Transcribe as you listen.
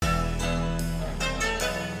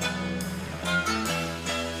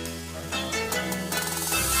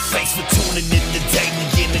Thanks for tuning in today. We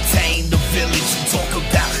entertain the village and talk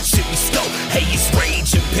about shit we stole. Hey, it's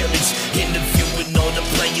rage and pillage. Interviewing all the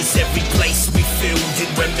players, every place we filled it.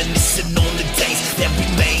 Reminiscing on the days that we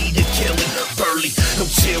made a killing. Burley, no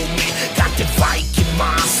chill, man. Got the Viking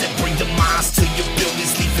mindset. Bring the minds to your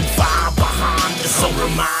buildings, leaving fire behind us. So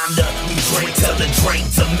reminder, we drink till the drink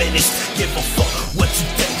diminish. Give a fuck what you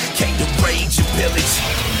think. Came to rage and pillage.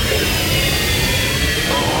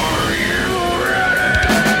 Are you ready?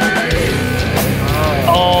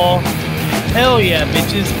 Oh, hell yeah,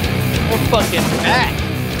 bitches. We're fucking back.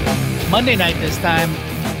 Monday night this time.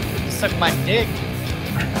 Suck my dick.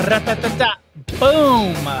 Ra-ta-ta-ta.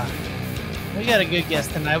 Boom. We got a good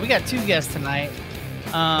guest tonight. We got two guests tonight.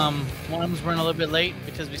 One of them's running a little bit late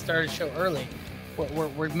because we started the show early.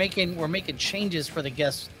 We're making changes for the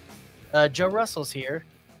guests. Joe Russell's here.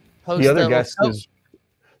 The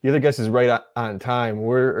other guest is right on time.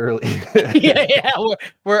 We're early. yeah,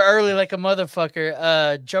 we're early like a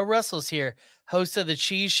motherfucker. Joe Russell's here, host of the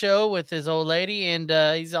Cheese Show with his old lady, and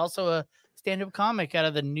he's also a stand-up comic out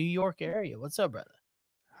of the New York area. What's up, brother?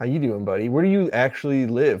 How you doing, buddy? Where do you actually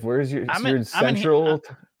live? Where's your central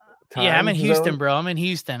time? Yeah, I'm in Houston, zone? bro. I'm in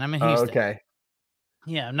Houston. Oh, okay.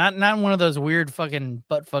 Yeah, not one of those weird fucking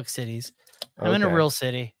buttfuck cities. I'm in a real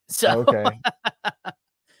city. So okay.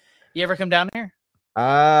 You ever come down here?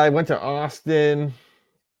 I went to Austin.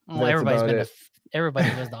 Oh, everybody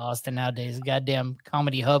goes to Austin nowadays. Goddamn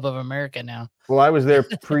comedy hub of America now. Well, I was there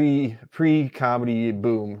pre-comedy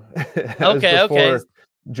boom. Okay.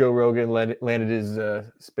 Joe Rogan landed his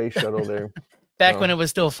space shuttle there. Back when it was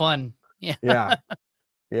still fun. Yeah. Yeah.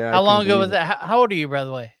 How long ago was that? How old are you, by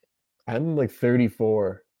the way? I'm like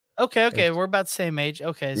 34. Okay. We're about the same age.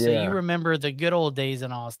 Okay. So you remember the good old days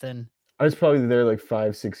in Austin. I was probably there like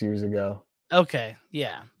 5-6 years ago. Okay.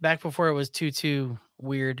 Yeah. Back before it was too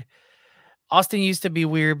weird. Austin used to be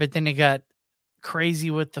weird, but then it got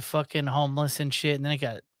crazy with the fucking homeless and shit. And then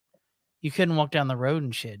you couldn't walk down the road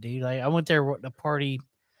and shit, dude. Like I went there to party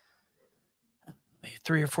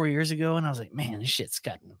 3 or 4 years ago, and I was like, man, this shit's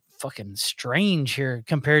gotten fucking strange here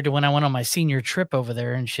compared to when I went on my senior trip over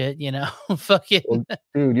there and shit, you know. Fucking well,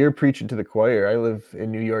 dude, you're preaching to the choir. I live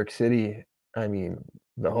in New York City. I mean,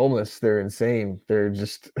 the homeless, they're insane. They're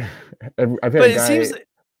just I've had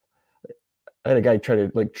I had a guy try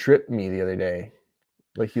to like trip me the other day.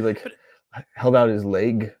 Like he held out his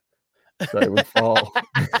leg so I would fall.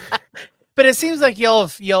 But it seems like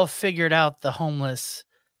y'all figured out the homeless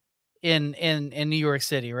in New York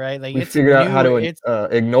City, right? Like we figured out how to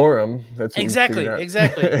ignore them. That's what exactly.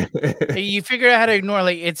 You figure out how to ignore.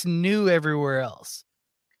 Like it's new everywhere else.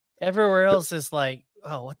 Everywhere else is like,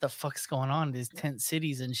 oh, what the fuck's going on in these tent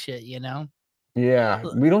cities and shit, you know? Yeah,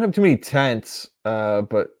 we don't have too many tents,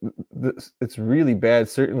 but it's really bad.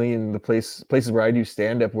 Certainly in the places where I do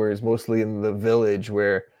stand up, where it's mostly in the village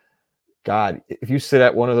where. God, if you sit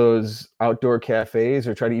at one of those outdoor cafes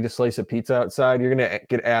or try to eat a slice of pizza outside, you're going to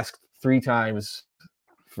get asked 3 times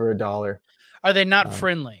for $1. Are they not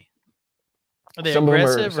friendly? Are they some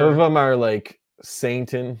aggressive? Some of them are like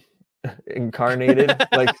Satan incarnated.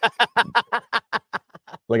 like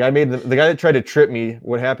I made the guy that tried to trip me.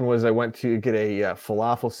 What happened was I went to get a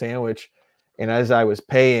falafel sandwich. And as I was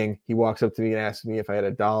paying, he walks up to me and asked me if I had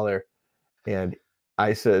 $1. And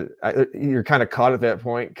I said, you're kind of caught at that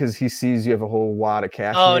point because he sees you have a whole wad of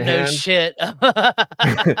cash. Oh, in your no hand. Shit.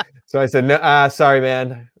 So I said, no, sorry,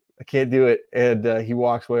 man. I can't do it. And he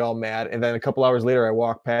walks away all mad. And then a couple hours later, I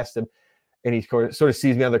walk past him and he sort of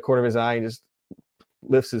sees me on the corner of his eye and just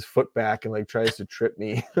lifts his foot back and like tries to trip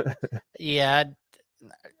me. Yeah.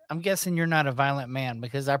 I'm guessing you're not a violent man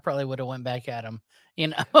because I probably would have went back at him. You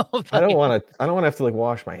know, I don't want to have to like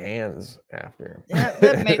wash my hands after. Yeah,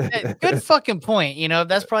 that good fucking point. You know,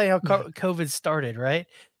 that's probably how COVID started, right?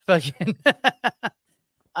 Fucking.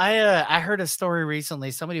 I heard a story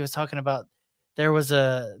recently. Somebody was talking about there was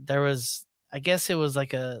I guess it was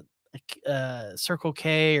like a Circle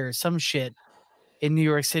K or some shit in New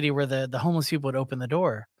York City where the homeless people would open the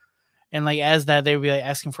door, and like as that they would be like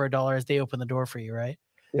asking for $1 as they open the door for you, right?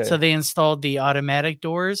 Yeah, so they installed the automatic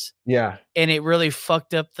doors. Yeah. And it really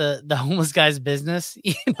fucked up the homeless guy's business.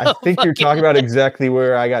 You know, I think you're talking about exactly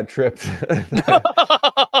where I got tripped. No,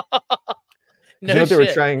 you know what they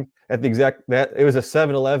were trying at the exact that it was a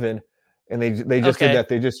 7-Eleven and they just did that.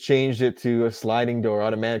 They just changed it to a sliding door,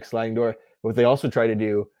 automatic sliding door. What they also try to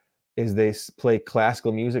do is they play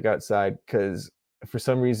classical music outside because for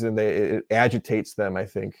some reason it agitates them. I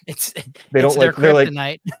think they don't like they're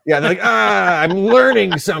like yeah they're like I'm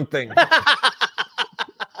learning something.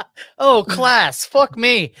 Oh, class, fuck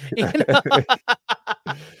me. You know?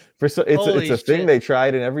 It's a thing they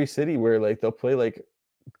tried in every city where like they'll play like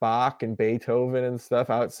Bach and Beethoven and stuff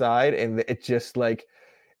outside, and it just like,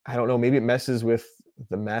 I don't know, maybe it messes with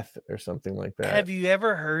the meth or something like that. Have you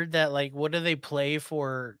ever heard that? Like, what do they play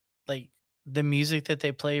for? Like the music that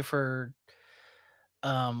they play for?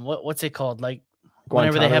 What's it called? Like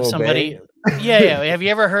whenever they have Guantanamo somebody. Bay? Yeah. Have you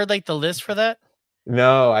ever heard like the list for that?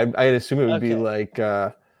 No, I'd assume it would be Okay. like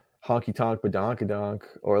Honky Tonk Badonkadonk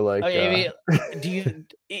or like Okay, do you?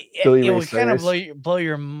 Billy It Ray would kind of Cyrus. blow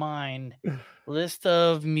your mind. List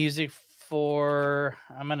of music for.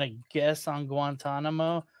 I'm gonna guess on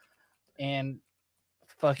Guantanamo, and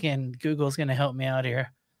fucking Google's gonna help me out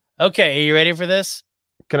here. Okay, are you ready for this?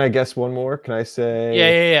 Can I guess one more? Can I Yeah, say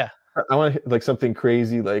yeah, yeah. I want to like something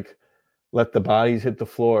crazy like Let the Bodies Hit the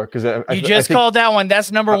Floor, because You I just think called that one.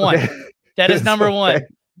 That's number one. okay. That is number Okay. one.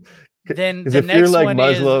 Then Because the if you're next like one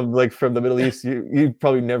is Muslim, like from the Middle East, you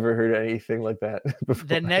probably never heard anything like that before.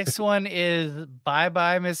 the next one is Bye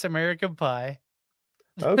Bye Miss American Pie,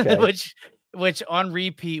 Okay. which on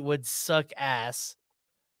repeat would suck ass.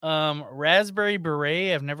 Raspberry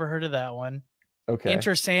Beret, I've never heard of that one. Okay.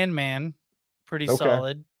 Enter Sandman, pretty Okay.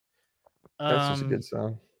 solid. That's just a good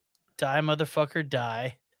song. Die Motherfucker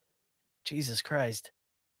Die. Jesus Christ.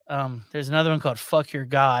 There's another one called Fuck Your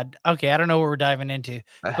God. Okay, I don't know what we're diving into,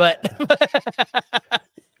 but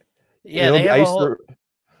yeah, You know, they have a whole.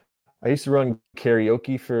 I used to run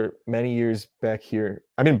karaoke for many years back here.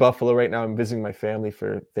 I'm in Buffalo right now. I'm visiting my family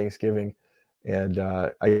for Thanksgiving, and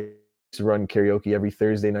I used to run karaoke every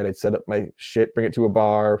Thursday night. I'd set up my shit, bring it to a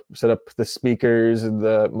bar, set up the speakers and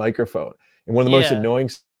the microphone. And one of the most annoying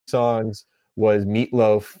songs was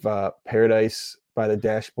Meatloaf, Paradise by the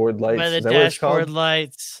Dashboard Lights. By the Is that what it's Dashboard called?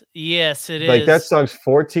 Lights. Yes, it Like is. that song's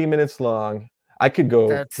 14 minutes long. I could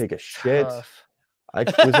go take a shit. Tough.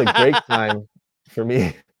 It was like break time for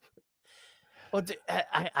me. Well,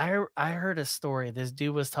 I heard a story. This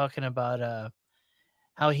dude was talking about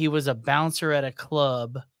how he was a bouncer at a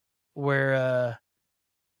club where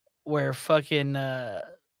fucking that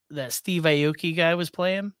Steve Aoki guy was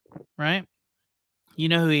playing, right? You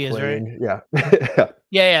know who he is, Playing, right? Yeah.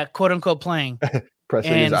 Yeah, quote unquote playing.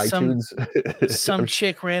 Pressing his iTunes. Some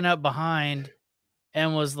chick ran up behind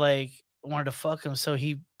and was like, wanted to fuck him. So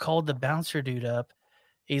he called the bouncer dude up.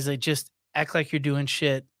 He's like, just act like you're doing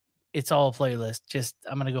shit. It's all a playlist. Just,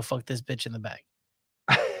 I'm going to go fuck this bitch in the back.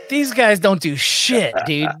 These guys don't do shit,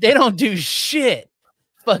 dude. They don't do shit.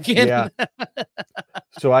 Fucking. Yeah.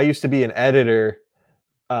 So I used to be an editor,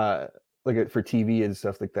 like for TV and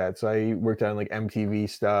stuff like that. So I worked on like MTV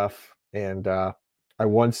stuff, and I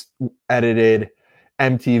once edited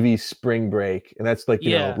MTV Spring Break, and that's like,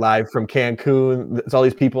 you know, live from Cancun. It's all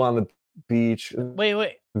these people on the beach.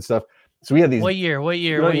 Wait. And stuff. So we had these. What year?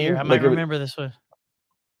 You know what I mean? I might remember this one.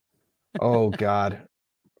 Oh God.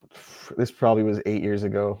 This probably was 9 years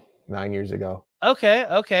ago. Okay.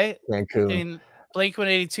 Cancun. I mean,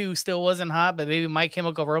 Blink-182 still wasn't hot, but maybe My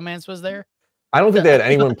Chemical Romance was there. I don't think they had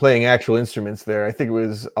anyone playing actual instruments there. I think it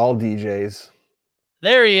was all DJs.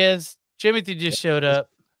 There he is. Jimothy just showed up.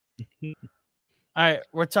 All right,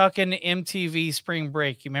 we're talking MTV Spring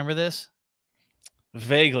Break. You remember this?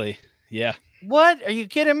 Vaguely, yeah. What? Are you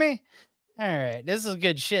kidding me? All right, this is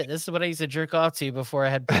good shit. This is what I used to jerk off to before I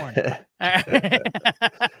had porn.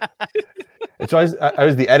 And so I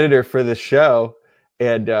was the editor for this show,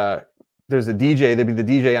 and there's a DJ. There'd be the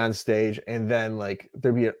DJ on stage, and then like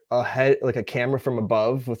there'd be a head, like a camera from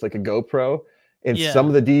above with like a GoPro. And some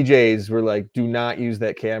of the DJs were like, "Do not use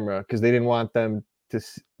that camera," because they didn't want them to.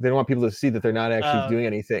 They don't want people to see that they're not actually doing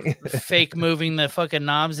anything. Fake moving the fucking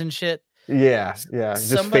knobs and shit. Yeah.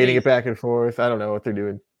 Just fading it back and forth. I don't know what they're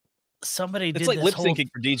doing. Somebody did it's like this lip syncing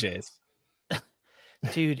for DJs.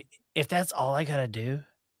 Dude, if that's all I gotta do,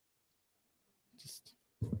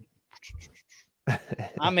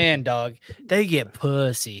 I'm in, dog. They get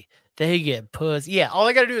pussy. Yeah, all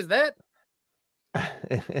I gotta do is that.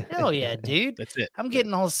 Hell yeah, dude. That's it. I'm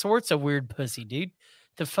getting all sorts of weird pussy, dude.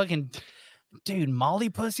 The fucking dude, Molly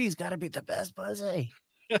pussy's gotta be the best pussy.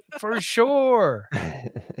 For sure.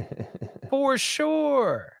 For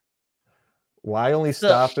sure. Why only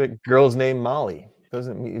stop at girls named Molly?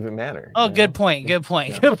 Doesn't even matter. Oh, good point. Good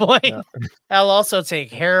point. Yeah. I'll also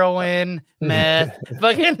take heroin, meth,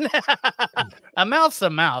 fucking a mouth's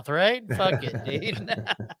a mouth, right? Fuck it, dude.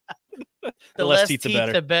 The less teeth,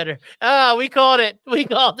 the better. Ah, we called it.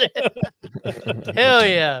 Hell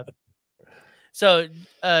yeah. So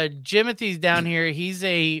Jimothy's down here. He's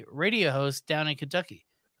a radio host down in Kentucky.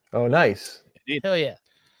 Oh, nice. Hell yeah.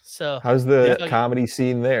 So how's the comedy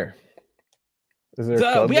scene there? Is there a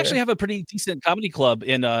club we there? actually have a pretty decent comedy club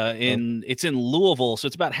it's in Louisville, so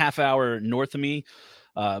it's about half hour north of me.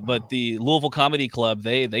 But the Louisville Comedy Club,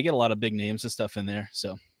 they get a lot of big names and stuff in there.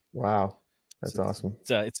 So Wow, that's awesome.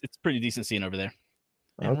 It's pretty decent scene over there.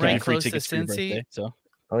 And Okay. right Free close to tickets for your Cincy. birthday, so.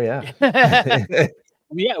 Oh yeah.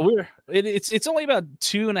 Yeah, it's only about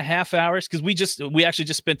 2.5 hours because we actually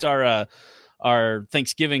just spent our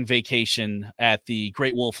Thanksgiving vacation at the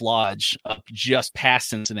Great Wolf Lodge up just past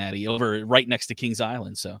Cincinnati, over right next to Kings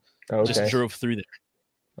Island. So just Okay. drove through there.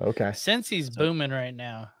 Okay. Cincy's booming right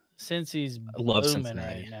now. Cincy's I love booming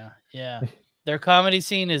Cincinnati. right now. Yeah. Their comedy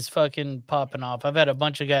scene is fucking popping off. I've had a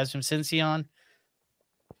bunch of guys from Cincy on.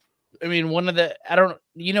 I mean,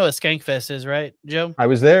 you know what Skankfest is, right, Joe? I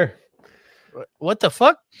was there. What the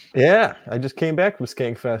fuck? Yeah, I just came back from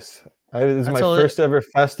Skankfest. This is That's my all first ever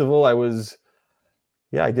festival. I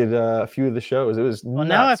did a few of the shows. It was Well, nuts,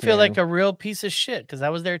 now I feel man. like a real piece of shit because I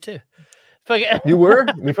was there too. Fuck. You were?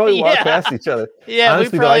 We probably walked Yeah. past each other. Yeah,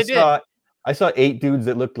 Honestly, we probably did. I saw 8 dudes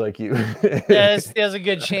that looked like you. There's a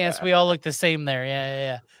good chance we all look the same there.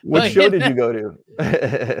 Yeah. What But, show did you go to?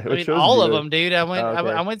 I mean, all of them, dude. I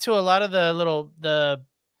went to a lot of the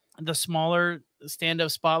smaller stand-up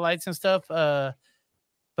spotlights and stuff. But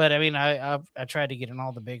I mean, I tried to get in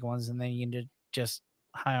all the big ones, and then you ended just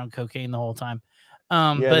high on cocaine the whole time.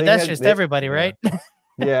 But that's just everybody, right?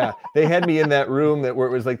 Yeah, they had me in that room where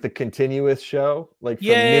it was like the continuous show, like from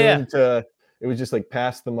noon to it was just like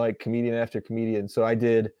past the mic, comedian after comedian. So I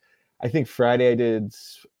think Friday I think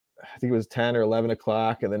it was 10 or 11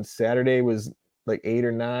 o'clock, and then Saturday was like 8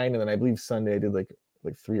 or 9, and then I believe Sunday I did like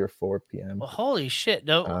 3 or 4 p.m. Well, holy shit!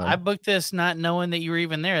 No, I booked this not knowing that you were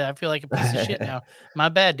even there. I feel like a piece of shit now. My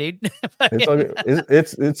bad, dude.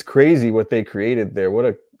 It's crazy what they created there. What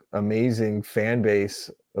a amazing fan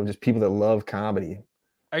base of just people that love comedy.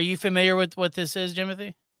 Are you familiar with what this is,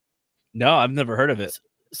 Jimothy? No, I've never heard of it.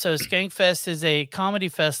 So Skankfest is a comedy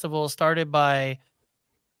festival started by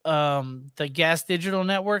the Gas Digital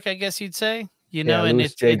Network, I guess you'd say. And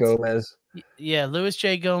Louis J. Gomez. Yeah, Louis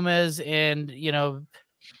J. Gomez, and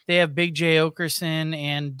they have Big J. Okerson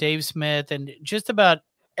and Dave Smith, and just about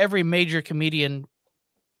every major comedian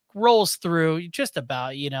rolls through. Just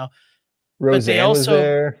about, Roseanne was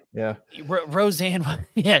there. Yeah, Roseanne.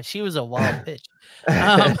 Yeah, she was a wild bitch.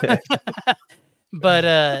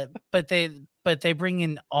 But they bring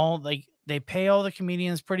in they pay all the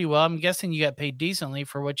comedians pretty well. I'm guessing you got paid decently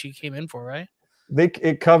for what you came in for, right?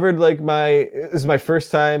 It covered this is my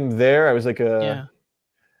first time there. I was like I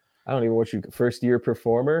don't even know first year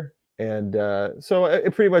performer, and so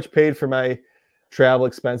it pretty much paid for my travel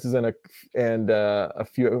expenses and a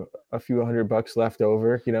few $100 left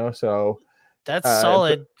over. So that's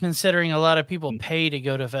solid considering a lot of people pay to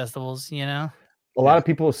go to festivals. A lot of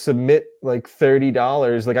people submit like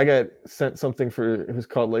 $30. Like I got sent something it was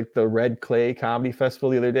called like the Red Clay Comedy Festival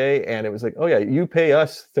the other day. And it was like, oh yeah, you pay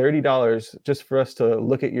us $30 just for us to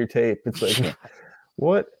look at your tape. It's like,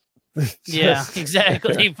 what? Yeah,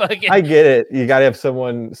 exactly. I get it. You got to have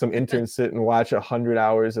some intern sit and watch 100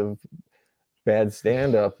 hours of bad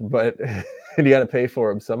stand-up, but you got to pay for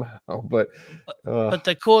them somehow. But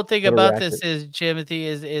the cool thing about this is, Jimothy,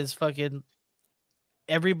 is fucking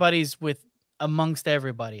everybody's amongst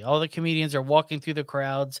everybody. All the comedians are walking through the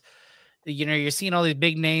crowds. You're seeing all these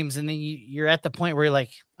big names, and then you're at the point where you're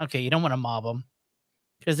like, okay, you don't want to mob them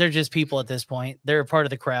because they're just people at this point. They're a part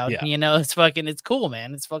of the crowd. Yeah. It's cool,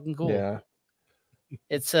 man. It's fucking cool. Yeah.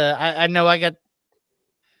 It's I know I got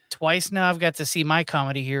twice now. I've got to see my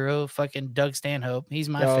comedy hero, fucking Doug Stanhope. He's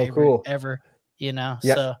my favorite ever. Yeah.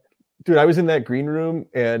 So dude, I was in that green room,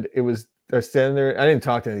 and they're standing there. I didn't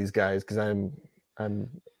talk to any of these guys because I'm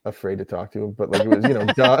afraid to talk to him, but like it was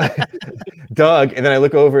Doug, and then I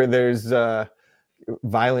look over and there's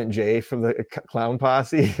Violent J from the Clown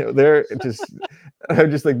Posse. They're I'm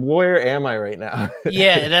just like, where am I right now?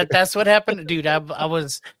 Yeah, that's what happened, dude. I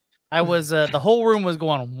was the whole room was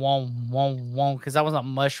going wong wong wong because I was on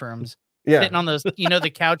mushrooms, sitting on those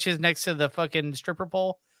the couches next to the fucking stripper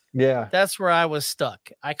pole. Yeah, that's where I was stuck.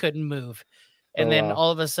 I couldn't move, and then all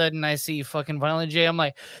of a sudden I see fucking Violent J. I'm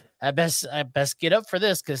like, I best get up for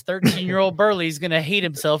this because 13-year-old Burley's gonna hate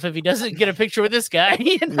himself if he doesn't get a picture with this guy.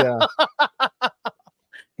 Yeah.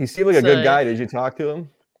 He seemed like a good guy. Did you talk to him?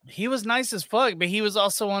 He was nice as fuck, but he was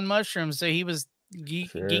also on mushrooms, so he was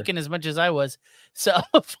geeking as much as I was. So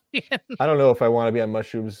I don't know if I want to be on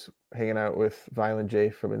mushrooms hanging out with Violent J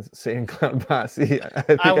from Insane Clown Posse. I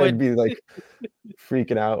think I'd be like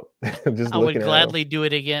freaking out. I would gladly do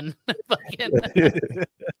it again.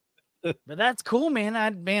 But that's cool, man.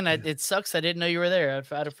 It sucks. I didn't know you were there.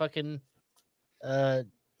 I'd have fucking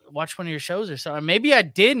watch one of your shows or something. Maybe I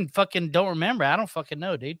did and fucking don't remember. I don't fucking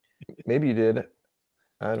know, dude. Maybe you did.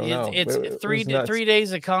 I don't know. It's It was 3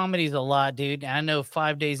 days of comedy is a lot, dude. I know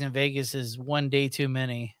 5 days in Vegas is one day too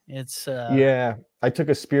many. It's Yeah, I took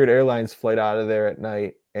a Spirit Airlines flight out of there at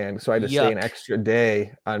night, and so I had to stay an Yuck. extra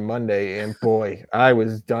day on Monday. And boy, I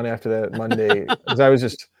was done after that Monday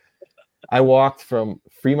because I walked from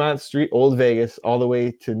Fremont Street, Old Vegas, all the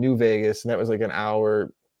way to New Vegas, and that was like an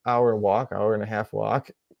hour and a half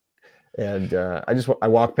walk. And I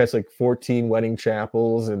walked past like 14 wedding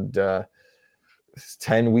chapels and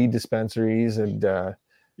 10 weed dispensaries, and I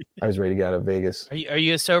was ready to get out of Vegas. Are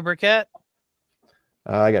you a sober cat?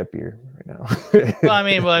 I got beer right now. Well,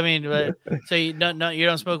 I mean, but, so you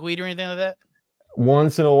don't smoke weed or anything like that?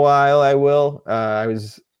 Once in a while, I will. I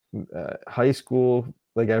was high school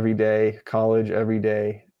like every day, college every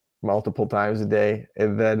day, multiple times a day,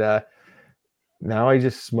 and then now I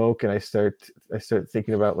just smoke, and I start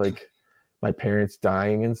thinking about like my parents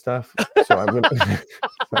dying and stuff. So I'm gonna.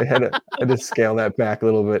 I had to scale that back a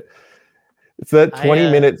little bit. It's that 20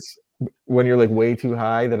 minutes when you're like way too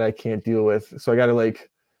high that I can't deal with. So I got to like,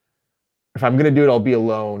 if I'm gonna do it, I'll be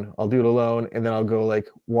alone. I'll do it alone, and then I'll go like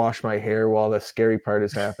wash my hair while the scary part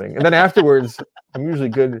is happening, and then afterwards, I'm usually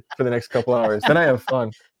good for the next couple hours. Then I have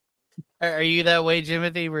fun. Are you that way,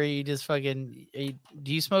 Jimothy? Where you just fucking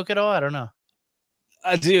do you smoke at all? I don't know.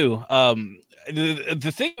 I do.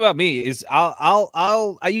 The thing about me is I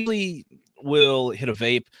usually will hit a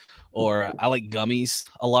vape, or I like gummies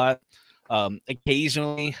a lot.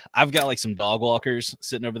 Occasionally, I've got like some dog walkers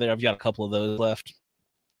sitting over there. I've got a couple of those left.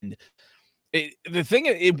 And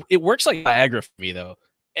it works like Viagra for me though.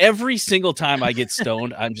 Every single time I get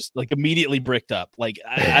stoned, I'm just like immediately bricked up. Like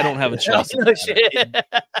I don't have a choice. No shit.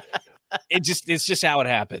 It's just how it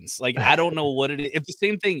happens. Like I don't know what it is. It's the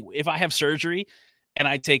same thing. If I have surgery and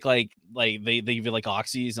I take like they give you like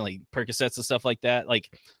oxys and like Percocets and stuff like that, like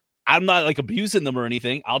I'm not like abusing them or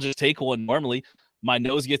anything. I'll just take one normally. My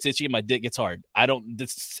nose gets itchy and my dick gets hard.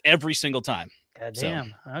 This every single time. God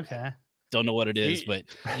damn. So, okay. Don't know what it is, but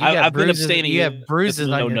I've been abstaining. You have bruises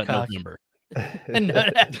on your cock. November.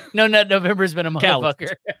 No nut November's been a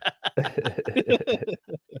motherfucker.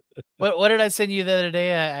 What did I send you the other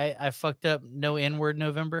day? I fucked up. No N-word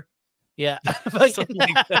November. Yeah.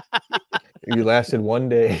 You lasted one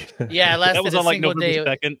day. Yeah, I lasted that was on like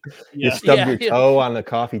November 2nd. You stubbed your toe on the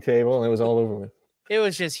coffee table, and it was all over with. It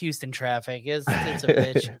was just Houston traffic. It's a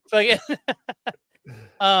bitch.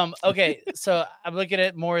 Okay, so I'm looking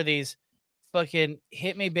at more of these. Fucking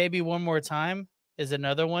Hit Me Baby One More Time is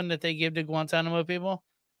another one that they give to Guantanamo people.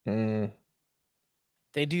 Mm.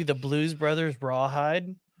 They do the Blues Brothers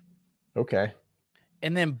Rawhide. Okay.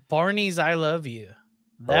 And then Barney's I Love You.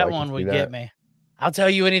 That one would get me. I'll tell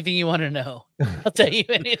you anything you want to know. I'll tell you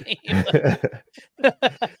anything.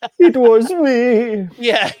 It was me.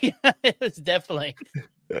 Yeah, it was definitely.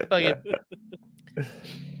 Fucking.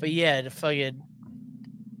 But yeah, the fucking.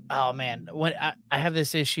 Oh man, when I have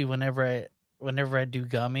this issue whenever I do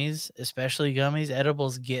gummies, especially gummies,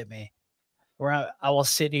 edibles get me. Where I will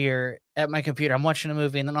sit here at my computer, I'm watching a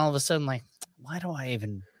movie, and then all of a sudden, like, why do I have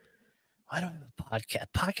a podcast?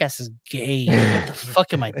 Podcast is gay. What the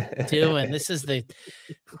fuck am I doing?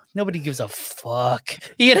 Nobody gives a fuck.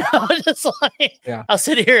 You know, just like, yeah. I'll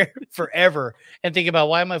sit here forever and think about,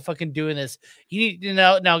 why am I fucking doing this? You need to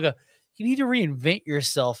now go, you need to reinvent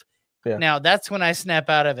yourself. Yeah. Now that's when I snap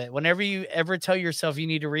out of it. Whenever you ever tell yourself you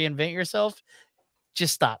need to reinvent yourself,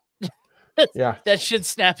 just stop. Yeah. That should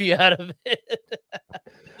snap you out of it.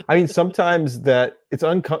 I mean, sometimes that it's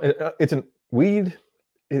an weed.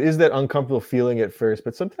 It is that uncomfortable feeling at first,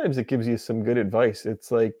 but sometimes it gives you some good advice. It's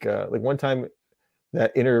like one time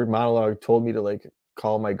that inner monologue told me to like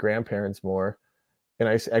call my grandparents more, and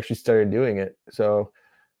I actually started doing it. So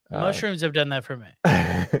mushrooms have done that for me.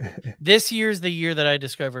 This year's the year that I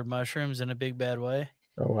discovered mushrooms in a big bad way.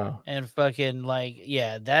 Oh wow. And fucking like,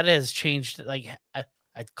 yeah, that has changed. Like I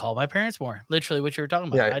call my parents more. Literally what you were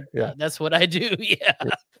talking about. Yeah. That's what I do. Yeah.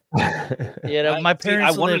 You know, my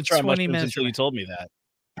parents I wanted live to try 20 minutes until you told me that.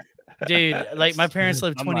 Dude, like my parents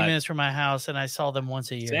live 20 minutes from my house, and I saw them once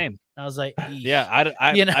a year. Same. I was like, eesh. Yeah,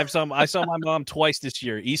 I saw my mom twice this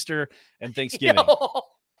year, Easter and Thanksgiving.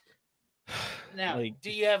 Now, do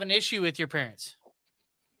you have an issue with your parents?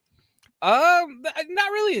 Not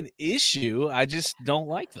really an issue. I just don't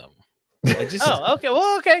like them. Oh, okay.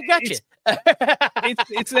 Well, okay, gotcha.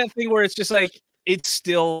 It's that thing where it's just like, it's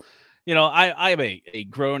still, you know, I'm a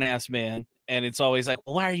grown ass man, and it's always like,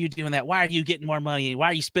 well, why are you doing that? Why are you getting more money? Why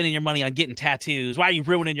are you spending your money on getting tattoos? Why are you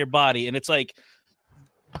ruining your body? And it's like,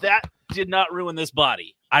 that did not ruin this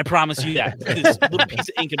body. I promise you that. This little piece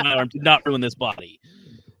of ink in my arm did not ruin this body.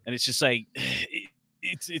 And it's just like,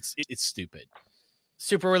 it's stupid.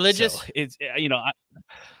 Super religious? So it's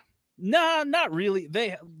nah, not really.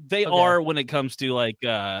 They Okay. are when it comes to like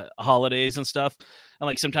holidays and stuff. And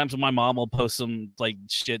like sometimes my mom will post some like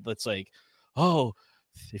shit that's like, oh,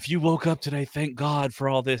 if you woke up today, thank God for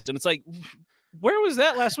all this. And it's like, where was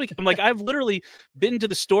that last week? I'm like, I've literally been to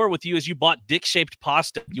the store with you as you bought dick-shaped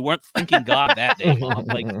pasta. You weren't thanking God that day, Mom.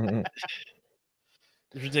 Like,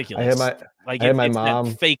 it's ridiculous. I had my it's mom.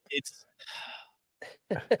 That fake. It's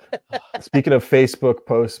Speaking of Facebook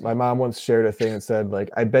posts, my mom once shared a thing and said, like,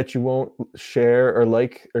 I bet you won't share or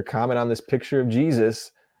like or comment on this picture of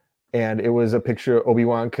Jesus. And it was a picture of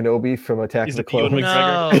Obi-Wan Kenobi from Attack of the Clones.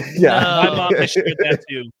 No, Yeah. my mom has shared that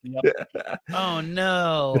too. Yep. Oh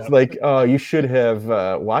no. It's like, oh, you should have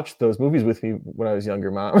watched those movies with me when I was younger,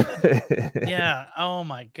 Mom. Yeah. Oh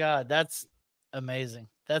my God. That's amazing.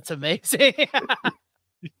 That's amazing.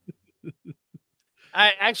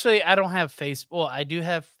 I don't have Facebook. Well, I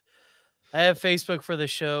have Facebook for the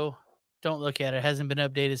show. Don't look at it. It hasn't been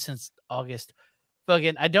updated since August.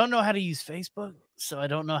 Fucking, I don't know how to use Facebook, so I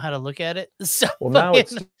don't know how to look at it. So Well, now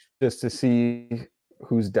it's just to see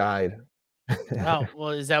who's died. Oh,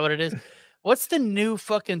 well, is that what it is? What's the new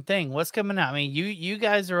fucking thing? What's coming out? I mean, you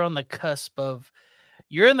guys are on the cusp of.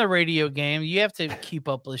 You're in the radio game. You have to keep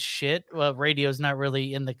up with shit. Well, radio's not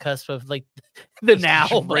really in the cusp of like the now.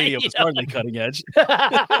 Radio is hardly cutting edge.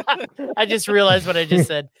 I just realized what I just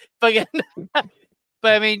said. But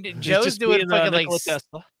I mean, Joe's doing fucking like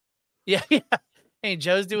Tesla. Yeah. Hey,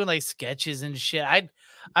 Joe's doing like sketches and shit.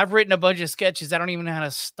 I've written a bunch of sketches. I don't even know how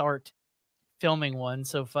to start filming one.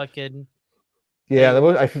 So fucking. Yeah,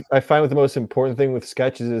 I find the most important thing with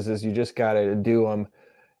sketches is you just gotta do them.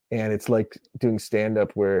 And it's like doing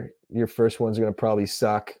stand-up where your first ones are going to probably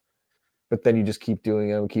suck, but then you just keep doing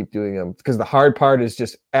them. Because the hard part is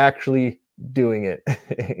just actually doing it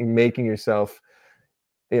and making yourself,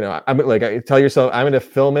 I tell yourself, I'm going to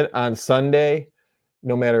film it on Sunday,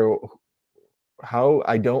 no matter how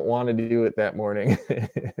I don't want to do it that morning.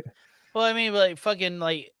 Well, I mean, like fucking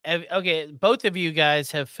like, okay, both of you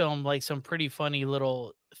guys have filmed like some pretty funny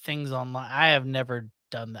little things online. I have never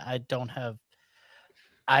done that.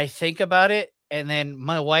 I think about it, and then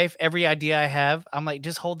my wife, every idea I have, I'm like,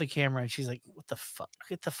 just hold the camera, and she's like, "What the fuck?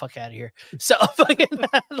 Get the fuck out of here!" So fucking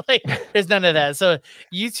like, there's none of that. So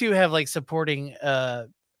you two have like supporting,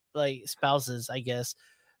 like spouses, I guess.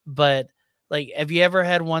 But like, have you ever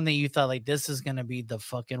had one that you thought like this is gonna be the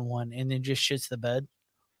fucking one, and then just shits the bed?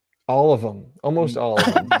 All of them, almost all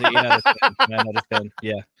of them. 9 out of 10.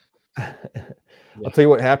 Yeah. I'll tell you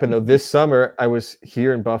what happened though. This summer, I was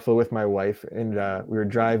here in Buffalo with my wife, and we were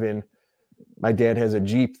driving. My dad has a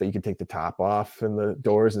Jeep that you can take the top off and the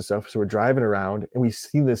doors and stuff. So we're driving around, and we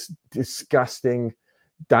see this disgusting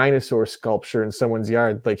dinosaur sculpture in someone's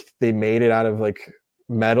yard. Like they made it out of like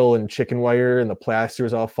metal and chicken wire, and the plaster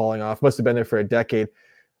was all falling off. Must have been there for a decade.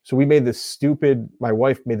 So my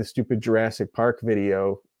wife made the stupid Jurassic Park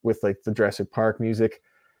video with like the Jurassic Park music.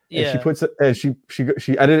 And she puts it, and she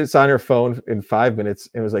edited it on her phone in 5 minutes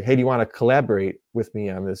and was like, "Hey, do you want to collaborate with me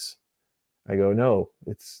on this?" I go, "No,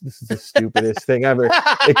 this is the stupidest thing ever."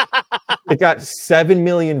 It got 7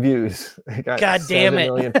 million views. God damn it!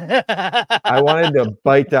 Million. I wanted to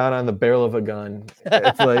bite down on the barrel of a gun.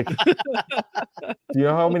 It's like, do you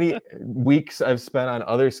know how many weeks I've spent on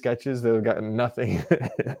other sketches that have gotten nothing?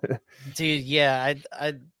 Dude, yeah,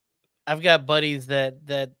 I've got buddies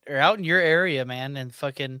that are out in your area, man, and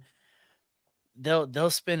fucking they'll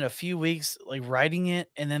spend a few weeks like writing it,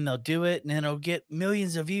 and then they'll do it, and then it'll get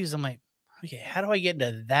millions of views. I'm like, okay, how do I get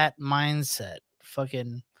into that mindset?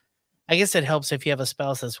 Fucking, I guess it helps if you have a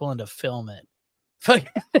spouse that's willing to film it.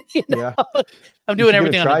 Yeah, I'm doing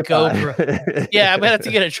everything on a GoPro. Yeah, I'm gonna have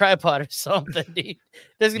to get a tripod or something, dude.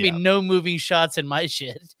 There's gonna be no moving shots in my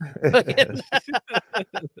shit.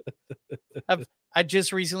 I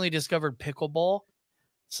just recently discovered pickleball,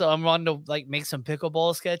 so I'm on to like make some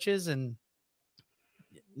pickleball sketches, and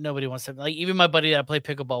nobody wants to. Like even my buddy that I play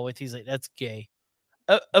pickleball with, he's like, "That's gay."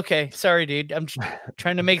 Okay, sorry, dude. I'm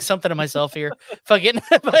trying to make something of myself here. Fucking,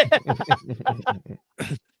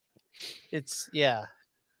 it's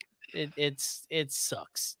it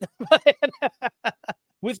sucks.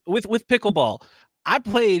 With pickleball, I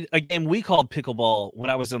played a game we called pickleball when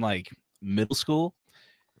I was in like middle school.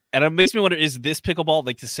 And it makes me wonder, is this pickleball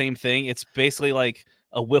like the same thing? It's basically like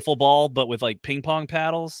a wiffle ball, but with like ping pong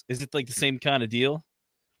paddles. Is it like the same kind of deal?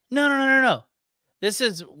 No. This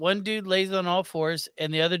is one dude lays on all fours,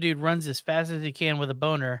 and the other dude runs as fast as he can with a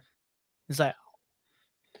boner. It's like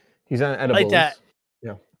he's on edibles. Like that.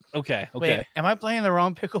 Yeah. Okay. Wait, am I playing the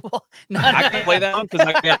wrong pickleball? No, I can play that one because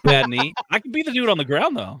I got bad knee. I can be the dude on the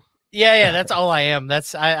ground though. Yeah. That's all I am.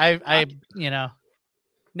 That's I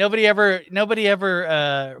Nobody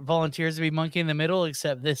ever volunteers to be monkey in the middle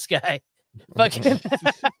except this guy. Fucking.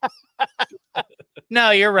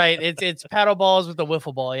 No, you're right. It's paddle balls with the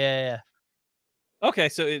wiffle ball. Yeah. Okay,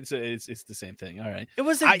 so it's the same thing. All right. It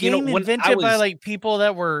was a game when invented by like people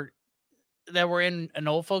that were in an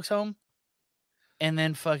old folks home, and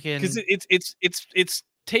then fucking because it's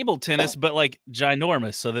table tennis, but like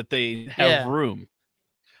ginormous, so that they have room.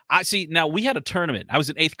 I see. Now we had a tournament. I was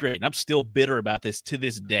in 8th grade, and I'm still bitter about this to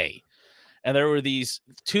this day. And there were these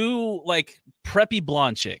 2 like preppy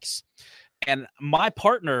blonde chicks, and my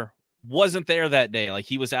partner wasn't there that day. Like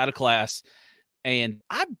he was out of class, and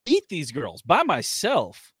I beat these girls by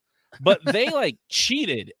myself. But they like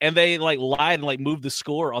cheated, and they like lied and like moved the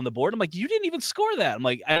score on the board. I'm like, you didn't even score that. I'm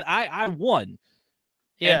like, I won.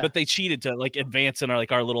 Yeah, but they cheated to like advance in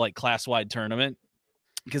our little like class wide tournament.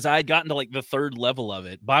 Because I had gotten to like the 3rd level of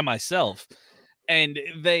it by myself, and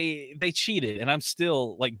they cheated, and I'm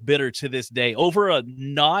still like bitter to this day over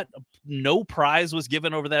no prize was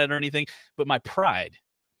given over that or anything, but my pride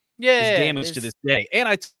is damaged to this day. And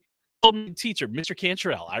I told my teacher, Mr.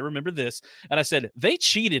 Cantrell, I remember this, and I said, they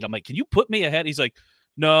cheated. I'm like, can you put me ahead? He's like,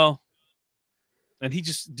 no. And he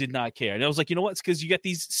just did not care. And I was like, you know what? It's because you got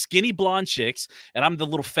these skinny blonde chicks, and I'm the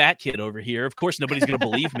little fat kid over here. Of course, nobody's going to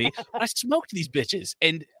believe me. But I smoked these bitches,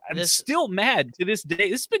 and I'm still mad to this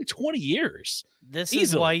day. This has been 20 years. This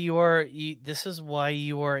is why you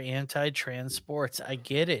are anti-trans sports. I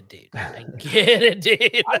get it, dude. I get it,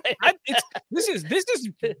 dude. This is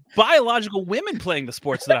biological women playing the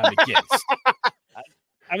sports that I'm against.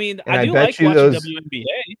 I mean, I do like watching WNBA.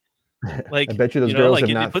 Like, I bet you those girls have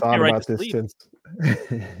not thought about this since.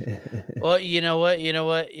 Well, you know what?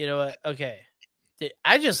 Okay.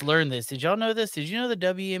 I just learned this. Did y'all know this? Did you know the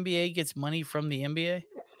WNBA gets money from the NBA?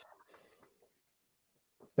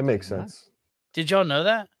 That makes sense. Did y'all know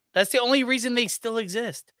that? That's the only reason they still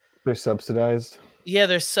exist. They're subsidized? Yeah,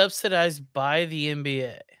 they're subsidized by the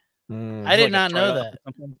NBA. I did not know that.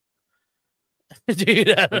 Dude,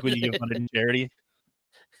 like when you give money to charity?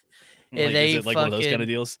 Like, is it like one of those kind of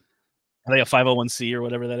deals? Are they a 501c or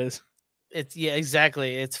whatever that is?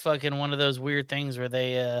 Exactly. It's fucking one of those weird things where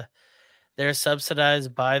they're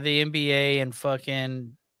subsidized by the NBA, and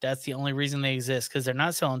fucking that's the only reason they exist, because they're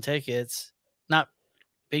not selling tickets, not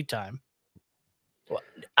big time.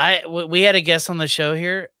 We had a guest on the show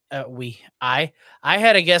here. I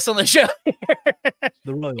had a guest on the show here.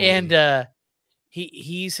 And he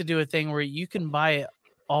used to do a thing where you can buy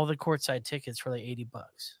all the courtside tickets for like $80.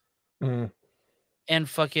 Mm-hmm. And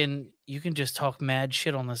fucking, you can just talk mad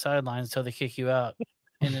shit on the sidelines until they kick you out.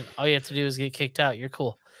 And then all you have to do is get kicked out. You're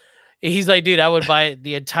cool. He's like, dude, I would buy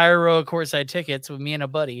the entire row of courtside tickets with me and a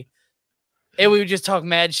buddy, and we would just talk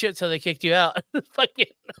mad shit till they kicked you out. Fucking.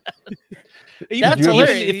 That's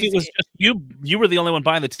hilarious. If it was just you were the only one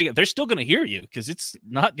buying the ticket, they're still going to hear you, because it's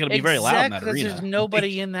not going to be very loud in that arena. There's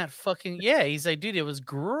nobody in that fucking. Yeah, he's like, dude, it was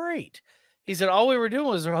great. He said, all we were doing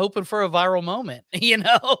was hoping for a viral moment, you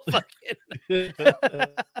know? Did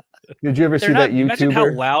you ever see that YouTuber? Imagine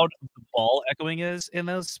how loud the ball echoing is in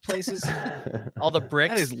those places. All the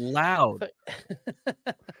bricks. That is loud.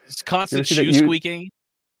 It's constant shoe squeaking.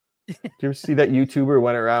 Did you ever see that YouTuber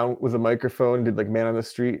went around with a microphone, did like man on the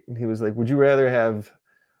street, and he was like, would you rather have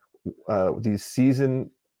these season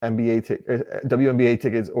WNBA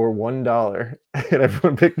tickets or $1? And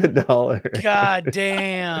everyone picked the $1. God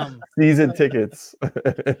damn. Season tickets.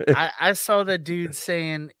 I saw the dude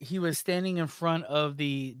saying he was standing in front of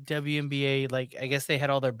the WNBA, like I guess they had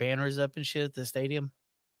all their banners up and shit at the stadium.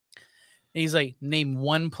 And he's like, name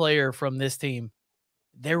one player from this team.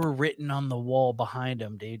 They were written on the wall behind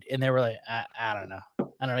him, dude. And they were like, I don't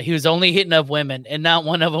know. He was only hitting up women, and not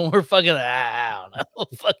one of them were fucking, I don't know.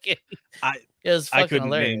 Fucking. It was fucking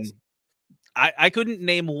hilarious. I couldn't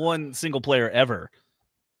name one single player ever.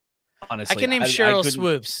 Honestly, I can name Cheryl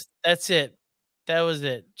Swoops. That's it. That was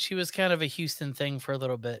it. She was kind of a Houston thing for a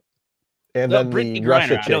little bit. And then Brittany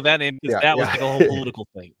Griner. I know that name because that was like a whole political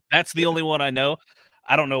thing. That's the only one I know.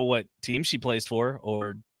 I don't know what team she plays for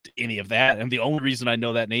or any of that. And the only reason I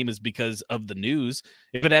know that name is because of the news.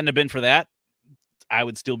 If it hadn't been for that, I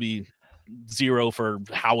would still be 0 for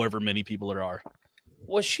however many people there are.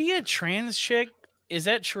 Was she a trans chick? Is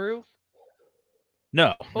that true?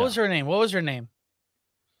 No. What was her name?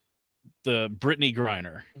 The Brittany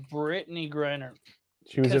Griner. Brittany Griner.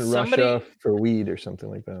 She was in Russia for weed or something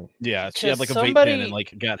like that. Yeah, she had like a vape pen and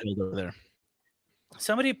like got held over there.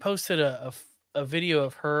 Somebody posted a video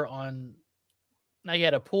of her on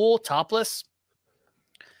a pool, topless,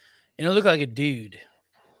 and it looked like a dude.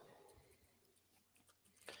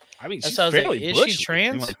 I mean, she's fairly is she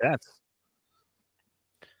trans? Like that.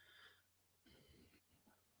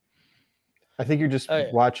 I think you're just Oh,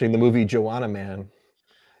 yeah. watching the movie Joanna Man.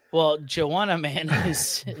 Well, Joanna Man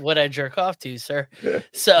is what I jerk off to, sir.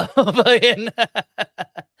 So, fucking.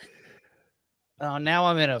 Oh, now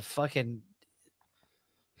I'm in a fucking.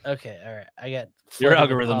 Okay, all right. I got Your flooded with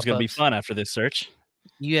algorithm's gonna be pop-ups. fun after this search.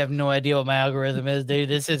 You have no idea what my algorithm is, dude.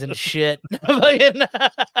 This isn't shit. Fucking-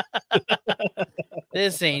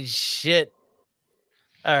 This ain't shit.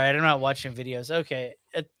 All right, I'm not watching videos. Okay,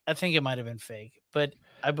 I think it might have been fake, but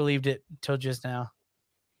I believed it till just now.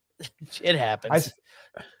 It happens.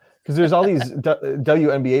 Because there's all these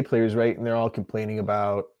WNBA players, right? And they're all complaining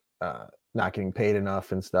about not getting paid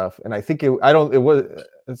enough and stuff. And I think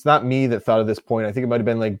it's not me that thought of this point. I think it might have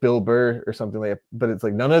been like Bill Burr or something like that. But it's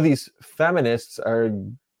like none of these feminists are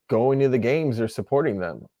going to the games or supporting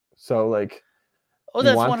them. So like, Oh, you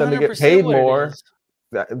that's want them to 100% get paid what it more, is.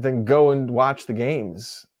 then go and watch the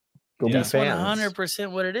games. Go be That's fans.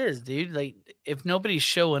 100% what it is, dude. Like, if nobody's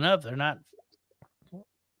showing up, they're not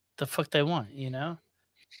the fuck they want, you know?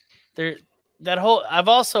 I've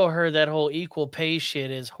also heard that whole equal pay shit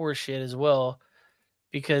is horseshit as well,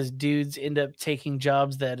 because dudes end up taking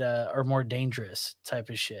jobs that are more dangerous type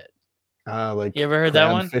of shit. Like You ever heard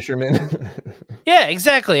that one? Fisherman. Yeah,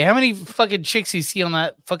 exactly. How many fucking chicks you see on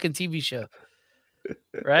that fucking TV show?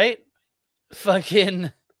 Right?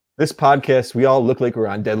 Fucking This podcast, we all look like we're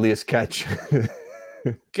on Deadliest Catch.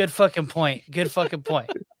 good fucking point. Good fucking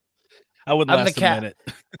point. I wouldn't last a minute.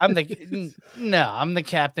 I'm the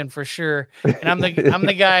captain for sure. And I'm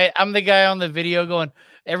the guy on the video going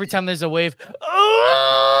every time there's a wave.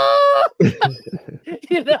 Oh!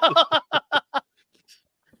 You know?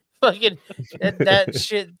 Fucking that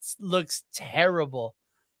shit looks terrible.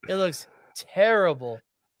 It looks terrible.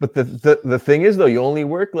 But the thing is though, you only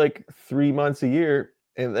work like 3 months a year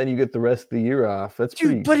and then you get the rest of the year off. That's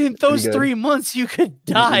Dude, but in those 3 months you could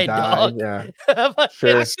die, dog. Yeah.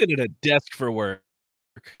 Sure. I sit at a desk for work.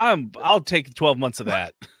 I'll take 12 months of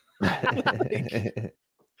that.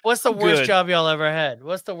 What's the worst job y'all ever had?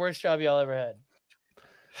 What's the worst job y'all ever had?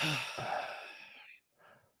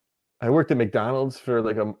 I worked at McDonald's for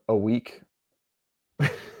like a week.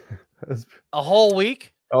 A whole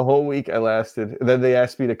week? A whole week I lasted. And then they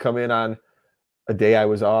asked me to come in on a day I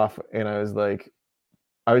was off, and I was like,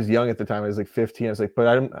 I was young at the time. I was like 15. I was like,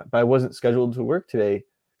 but I wasn't scheduled to work today.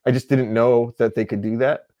 I just didn't know that they could do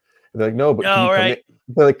that. And they're like, no, but can you come in?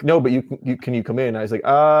 They're like, no, but can you come in? I was like,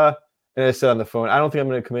 and I said on the phone, I don't think I'm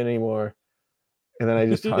going to come in anymore. And then I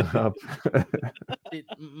just hung up.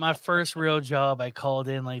 My first real job, I called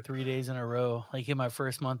in like 3 days in a row, like in my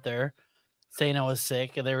first month there, saying I was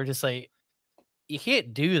sick, and they were just like, "You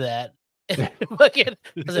can't do that." I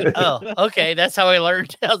was like, "Oh, okay." That's how I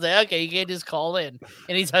learned. I was like, "Okay, you can't just call in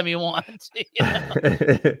anytime you want." You know?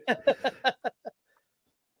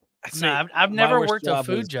 No, I've never worked a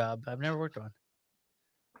food job. I've never worked one.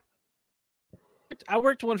 I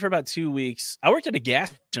worked one for about 2 weeks. I worked at a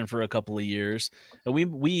gas station for a couple of years. And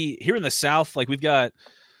we here in the South, like we've got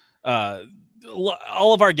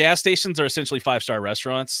all of our gas stations are essentially 5-star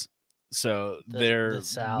restaurants. So the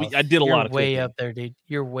South. I did a lot of way cooking. up there, dude.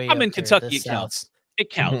 You're way I'm up in there, Kentucky. It counts.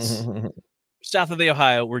 It counts. South of the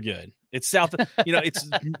Ohio, we're good. It's south. It's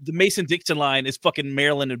the Mason-Dixon line is fucking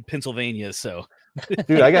Maryland and Pennsylvania. So,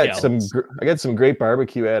 dude, I got some great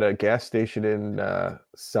barbecue at a gas station in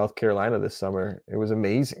South Carolina this summer. It was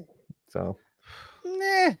amazing. So,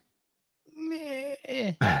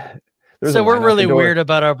 so we're really weird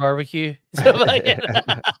about our barbecue. So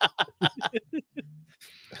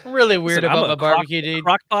really weird about my barbecue, dude.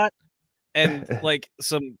 Crock pot and like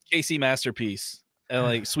some KC Masterpiece. And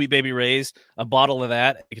like Sweet Baby Ray's, a bottle of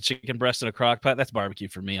that, like a chicken breast in a crock pot. That's barbecue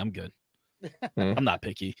for me. I'm good. I'm not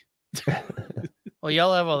picky. Well,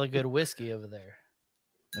 y'all have all the good whiskey over there.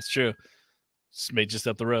 That's true. It's made just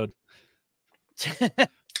up the road.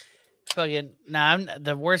 Fucking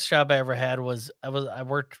the worst job I ever had was I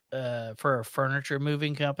worked for a furniture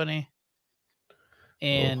moving company,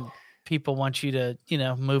 and people want you to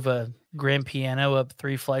move a grand piano up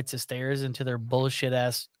 3 flights of stairs into their bullshit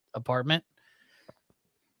ass apartment.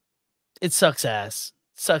 It sucks ass.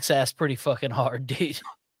 Sucks ass pretty fucking hard, dude.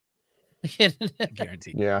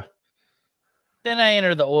 Guaranteed. Yeah. Then I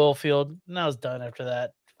entered the oil field, and I was done after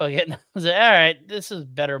that. Fucking, I was like, all right, this is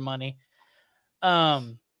better money.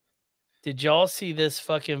 Did y'all see this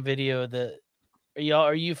fucking video?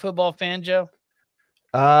 Are you a football fan, Joe?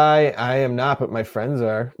 I am not, but my friends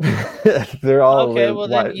are. They're all okay. Well,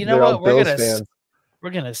 then you know what?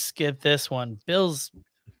 We're gonna skip this one. Bills.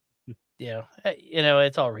 Yeah,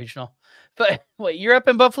 it's all regional. But wait, you're up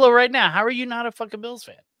in Buffalo right now. How are you not a fucking Bills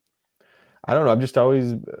fan? I don't know. I've just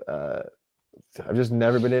always I've just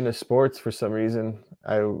never been into sports for some reason.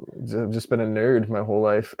 I've just been a nerd my whole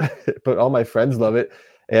life, but all my friends love it,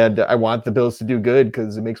 and I want the Bills to do good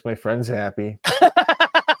because it makes my friends happy.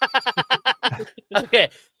 Okay,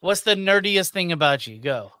 what's the nerdiest thing about you?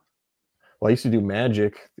 Go. Well, I used to do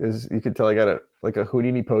magic. As you could tell, I got a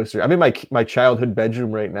Houdini poster. I'm in my childhood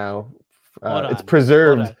bedroom right now. It's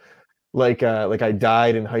preserved like I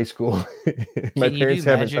died in high school. My Can you parents do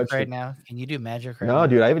haven't magic touched right it. now? Can you do magic right No, now?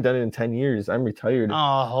 dude, I haven't done it in 10 years. I'm retired.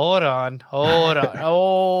 Oh, hold on.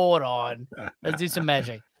 Let's do some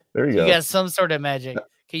magic. There you You go. got some sort of magic.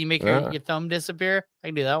 Can you make Yeah. your thumb disappear? I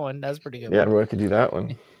can do that one. That's pretty good. Yeah, everyone could do that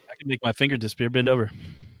one. I can make my finger disappear. Bend over.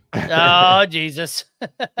 Oh, Jesus.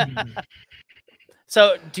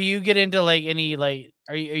 So do you get into like any like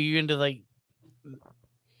are you into like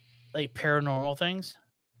paranormal things?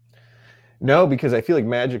 No, because I feel like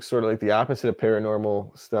magic's sort of like the opposite of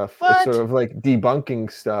paranormal stuff. What? It's sort of like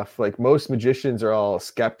debunking stuff. Like most magicians are all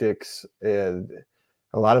skeptics, and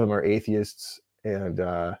a lot of them are atheists. And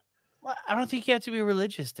Well, I don't think you have to be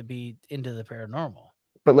religious to be into the paranormal.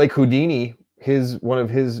 but like Houdini, one of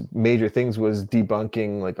his major things was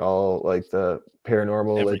debunking like all like the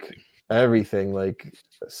paranormal, like everything, like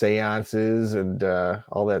seances and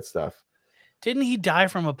all that stuff. Didn't he die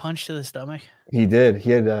from a punch to the stomach? He did.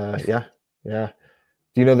 He had yeah.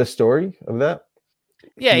 Do you know the story of that?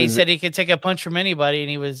 Yeah, he said he could take a punch from anybody, and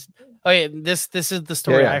he was. Oh yeah, this is the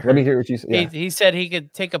story I heard. Let me hear what you said. Yeah. He said he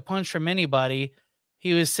could take a punch from anybody.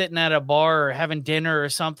 He was sitting at a bar or having dinner or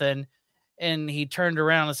something, and he turned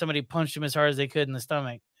around and somebody punched him as hard as they could in the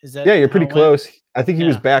stomach. Is that? Yeah, you're pretty close. I think he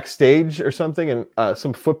was Yeah. backstage or something, and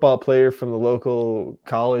some football player from the local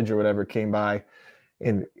college or whatever came by,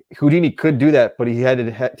 and Houdini could do that, but he had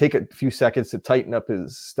to take a few seconds to tighten up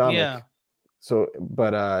his stomach. Yeah. So,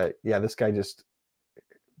 but this guy just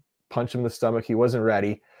punched him in the stomach. He wasn't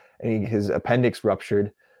ready, and his appendix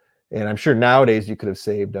ruptured. And I'm sure nowadays you could have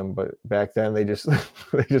saved him, but back then they just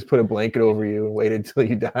put a blanket over you and waited until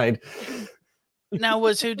you died. Now,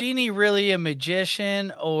 was Houdini really a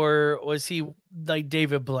magician, or was he like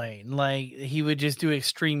David Blaine? Like he would just do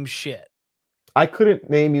extreme shit. I couldn't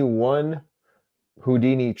name you one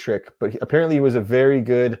Houdini trick, but apparently he was a very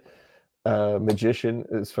good magician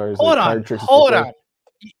as far as card tricks. Hold on.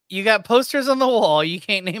 You got posters on the wall. You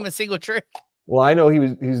can't name a single trick. Well, I know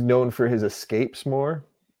he's known for his escapes more.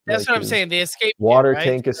 That's what I'm saying. The escape water right?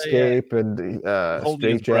 tank escape and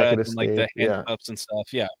straight jacket escape, and like the handcuffs and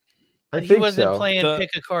stuff. Yeah, he wasn't playing pick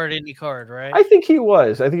a card, any card, right? I think he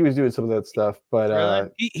was. I think he was doing some of that stuff, but really?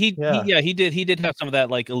 he did have some of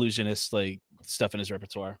that like illusionist like stuff in his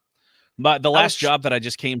repertoire. But the last job that I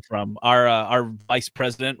just came from, our vice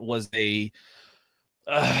president was he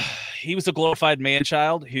was a glorified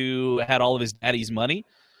man-child who had all of his daddy's money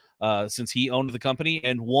since he owned the company,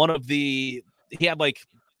 and he had like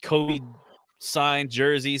Kobe signed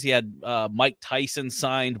jerseys, he had Mike Tyson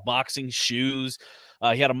signed boxing shoes,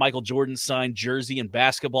 he had a Michael Jordan signed jersey and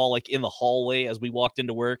basketball like in the hallway as we walked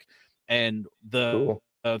into work, and the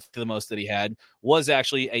most that he had was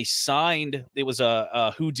actually it was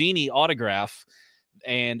a Houdini autograph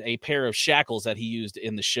and a pair of shackles that he used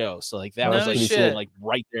in the show. So like that was like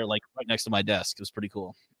right there, like right next to my desk. It was pretty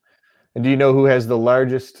cool. And do you know who has the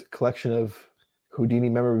largest collection of Houdini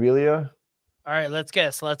memorabilia? All right, let's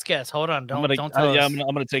guess. Hold on. Don't tell us. Yeah, I'm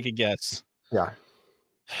gonna take a guess. Yeah.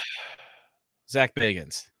 Zach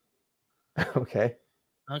Bagans. Okay.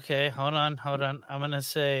 Hold on. I'm gonna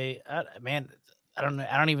say, man, I don't know.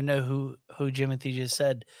 I don't even know who Jimothy just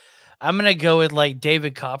said. I'm gonna go with like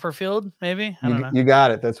David Copperfield, maybe. I don't know. You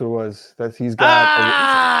got it. That's what it was. He's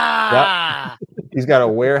got. He's got a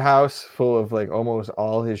warehouse full of like almost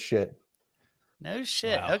all his shit. No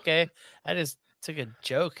shit. Wow. Okay, I just took a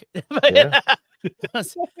joke. Yeah.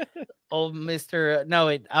 Old Mr. No,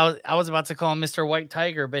 I was about to call him Mr. White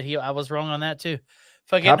Tiger, but I was wrong on that too.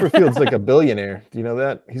 Fucking Copperfield's like a billionaire. Do you know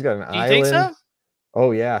that? He's got an island. You think so? Oh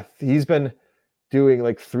yeah, he's been doing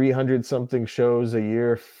like 300 something shows a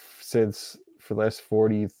year for the last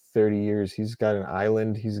 40, 30 years. He's got an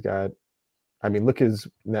island. Look his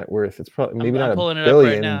net worth. It's probably maybe not a billion,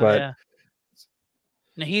 right now, but yeah.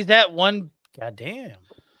 Now he's at one. God damn.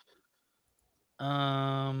 Hold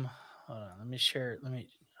on. Let me share. Oh my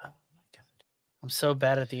God. I'm so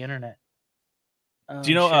bad at the internet. Do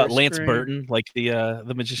you know Lance Burton, like the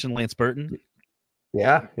magician Lance Burton?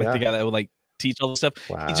 Yeah, the guy that would like teach all this stuff.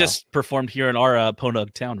 Wow. He just performed here in our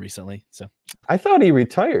Ponug town recently. So I thought he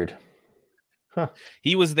retired. Huh.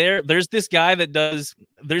 He was there. There's this guy that does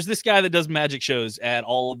magic shows at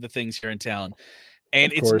all of the things here in town,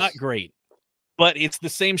 and it's not great. but it's the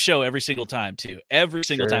same show every single time too. Every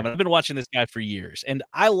single time. And I've been watching this guy for years, and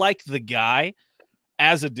I like the guy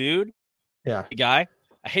as a dude. Yeah. The guy.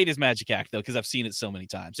 I hate his magic act though, because I've seen it so many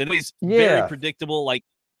times. And he's very predictable. Like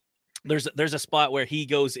there's a spot where he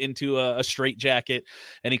goes into a straight jacket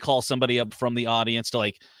and he calls somebody up from the audience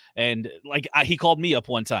to he called me up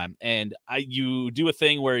one time, and you do a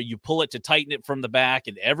thing where you pull it to tighten it from the back,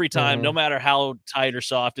 and every time, no matter how tight or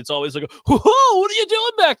soft, it's always like, whoa, what are you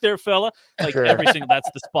doing back there, fella? Like that's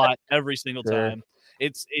the spot every single time.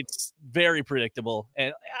 It's very predictable,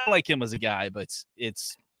 and I like him as a guy, but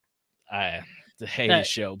I hate his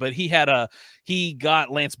show. But he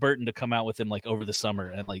got Lance Burton to come out with him like over the summer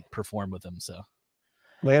and like perform with him. So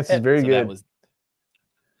Lance is very good. That was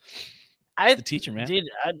the teacher, man. Dude,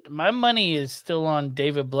 my money is still on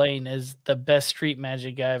David Blaine as the best street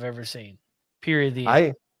magic guy I've ever seen. Period.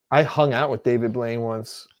 I hung out with David Blaine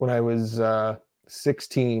once when I was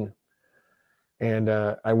 16, and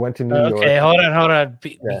I went to New York. Okay, hold on.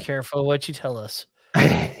 Be careful what you tell us.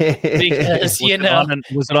 Because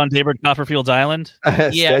was it on David Copperfield's Island?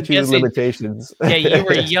 Statute of limitations. Yeah, you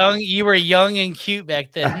were young. You were young and cute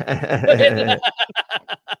back then.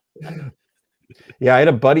 Yeah, I had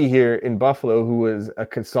a buddy here in Buffalo who was a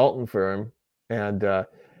consultant for him, and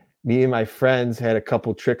me and my friends had a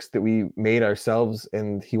couple tricks that we made ourselves,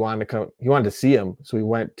 and he wanted to see him, so we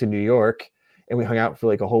went to New York and we hung out for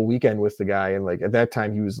like a whole weekend with the guy. And like at that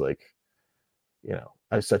time, he was like,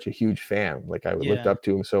 I was such a huge fan. Like I looked up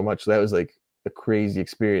to him so much. So that was like a crazy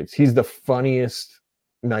experience. He's the funniest,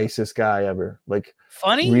 nicest guy ever. Like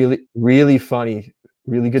funny, really, really funny,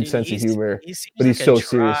 really good sense of humor. But he's so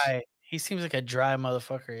serious. He seems like a dry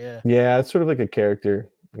motherfucker. Yeah. Yeah, it's sort of like a character,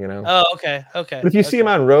 Oh, okay. But if you see him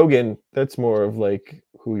on Rogan, that's more of like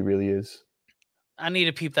who he really is. I need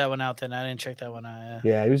to peep that one out. Then I didn't check that one out.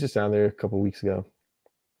 Yeah, he was just down there a couple weeks ago.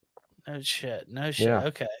 No shit. Yeah.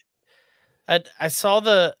 Okay. I saw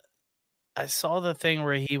the thing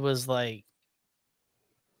where he was like,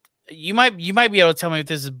 you might be able to tell me if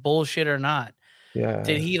this is bullshit or not. Yeah.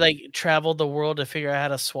 Did he like travel the world to figure out how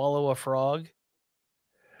to swallow a frog?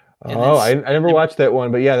 I never watched that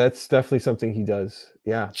one, but yeah, that's definitely something he does.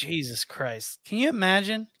 Yeah. Jesus Christ. Can you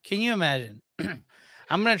imagine?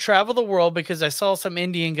 I'm going to travel the world because I saw some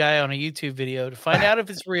Indian guy on a YouTube video to find out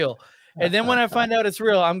if it's real. And then when I find out it's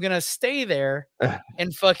real, I'm going to stay there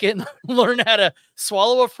and fucking learn how to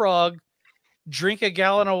swallow a frog, drink a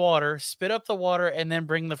gallon of water, spit up the water, and then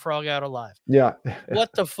bring the frog out alive. Yeah.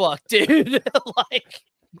 What the fuck, dude? Like,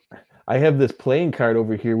 I have this playing card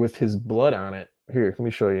over here with his blood on it. Here, let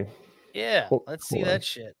me show you. Yeah, let's see that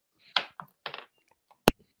shit.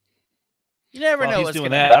 You never know what's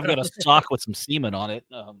doing that. I've got a sock with some semen on it.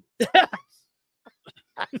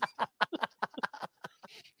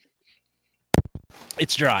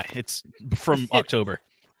 It's dry. It's from October.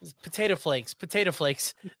 It's potato flakes.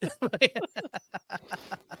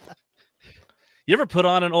 You ever put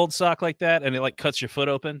on an old sock like that and it like cuts your foot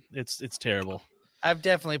open? It's terrible. I've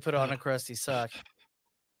definitely put on a crusty sock.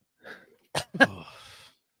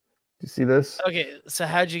 You see this? Okay, so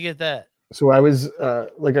how'd you get that? So I was I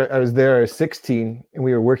was there. I was 16, and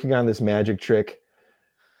we were working on this magic trick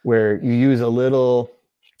where you use a little,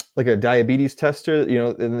 like a diabetes tester,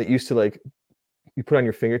 and it used to like you put on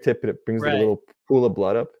your fingertip and it brings like a little pool of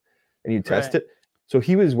blood up, and you test it. So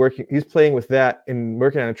he was playing with that and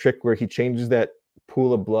working on a trick where he changes that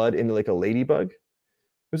pool of blood into like a ladybug.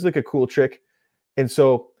 It was like a cool trick, and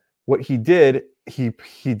so what he did, he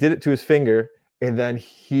did it to his finger. And then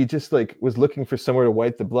he just like was looking for somewhere to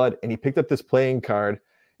wipe the blood, and he picked up this playing card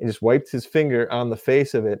and just wiped his finger on the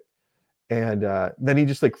face of it. And then he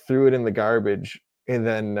just like threw it in the garbage. And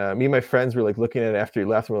then me and my friends were like looking at it after he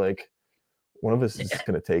left. And we're like, one of us is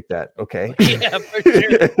going to take that. Okay. Yeah,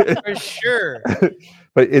 for sure.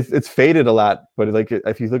 But it's faded a lot. But like,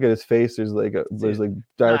 if you look at his face, there's like dark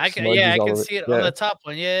smudges all over. I can see it on the top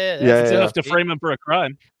one. Yeah. It's enough to frame him for a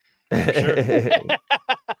crime. For sure.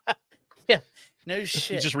 Yeah. No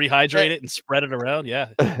shit. You just rehydrate it and spread it around. Yeah.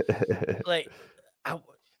 Like,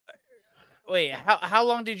 wait, how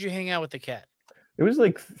long did you hang out with the cat? It was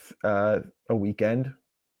like a weekend.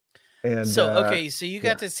 And so you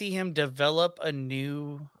got to see him develop a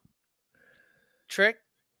new trick.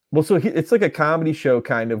 Well, so it's like a comedy show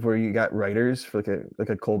kind of where you got writers for like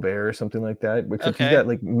a Colbert or something like that. Except you got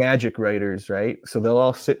like magic writers, right? So they'll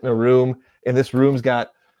all sit in a room, and this room's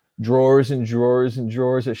got drawers and drawers and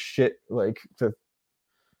drawers of shit, like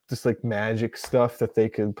just like magic stuff that they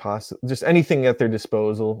could possibly, just anything at their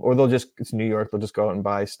disposal. Or it's New York, they'll just go out and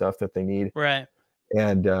buy stuff that they need, right?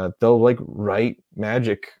 And they'll like write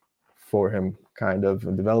magic for him, kind of,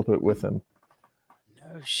 and develop it with him.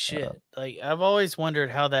 No shit. Like I've always wondered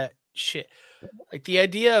how that shit, like the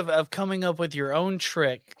idea of coming up with your own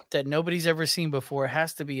trick that nobody's ever seen before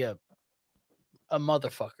has to be a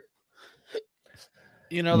motherfucker.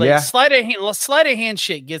 You know, like Yeah. sleight of hand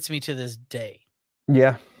shit gets me to this day.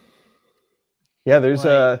 Yeah. There's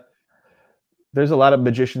a lot of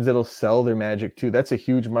magicians that'll sell their magic too. That's a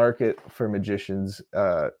huge market for magicians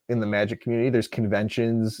in the magic community. There's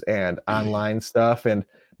conventions and online stuff, and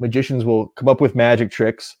magicians will come up with magic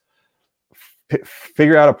tricks,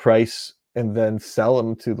 figure out a price, and then sell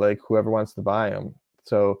them to like whoever wants to buy them.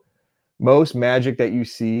 So most magic that you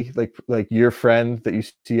see, like your friend that you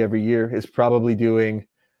see every year, is probably doing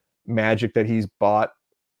magic that he's bought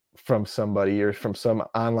from somebody or from some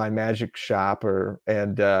online magic shop,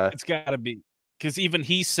 it's got to be, because even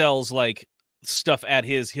he sells like stuff at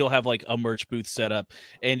he'll have like a merch booth set up,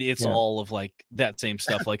 and it's all of like that same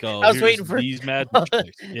stuff. Like, oh, I was waiting for these magic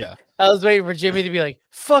tricks. Yeah, I was waiting for Jimmy to be like,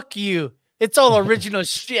 "Fuck you! It's all original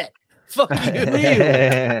shit. Fuck you."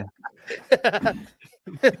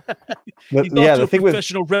 He's also a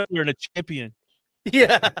professional wrestler and a champion.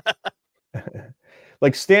 Yeah.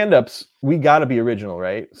 Like stand-ups, we got to be original,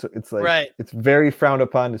 right? So it's like it's very frowned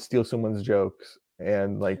upon to steal someone's jokes,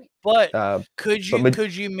 and like. But I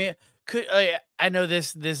know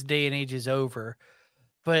this day and age is over,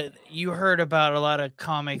 but you heard about a lot of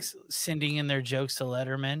comics sending in their jokes to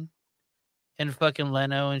Letterman and fucking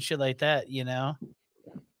Leno and shit like that, you know?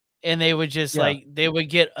 And they would just like they would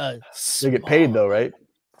get they get paid though, right?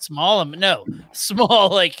 Small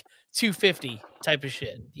like $250 type of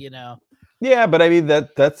shit, you know. Yeah, but I mean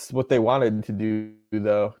that's what they wanted to do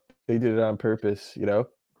though. They did it on purpose, you know.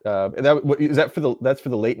 And that's for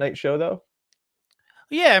the late night show though.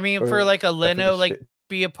 Yeah, I mean for like a Leno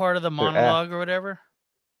be a part of the monologue or whatever.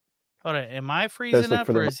 Hold on, am I freezing up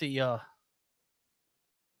or is it y'all?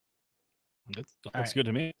 That's good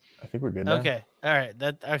to me. I think we're good now. Okay. All right.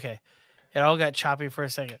 Okay. It all got choppy for a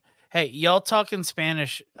second. Hey, y'all talking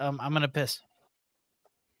Spanish. I'm gonna piss.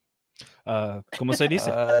 ¿Cómo se dice?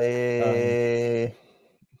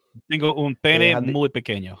 Tengo un pene muy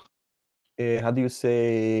pequeño. How do you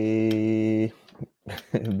say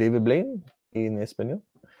David Blaine in Espanol?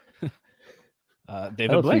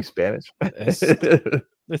 David Blaine. Speak Spanish.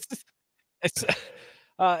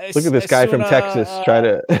 Look at this guy from Texas try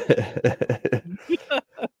to.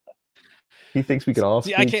 He thinks we can all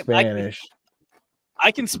speak Spanish.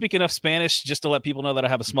 I can speak enough Spanish just to let people know that I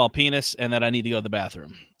have a small penis and that I need to go to the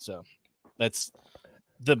bathroom. So that's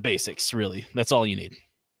the basics, really. That's all you need.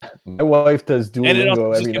 My wife does Duolingo and it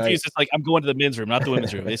also every night. It's like I'm going to the men's room, not the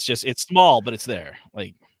women's room. It's small, but it's there.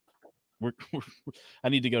 Like I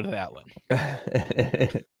need to go to that one.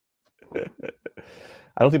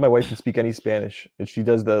 I don't think my wife can speak any Spanish, and she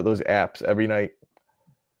does those apps every night.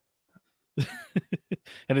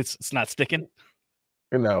 And it's not sticking?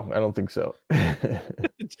 No, I don't think so.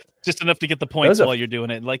 Just enough to get the points while you're doing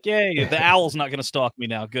it. Like, yay, the owl's not going to stalk me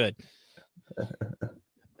now. Good.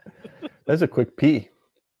 That's a quick pee.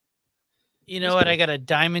 You know what? I got a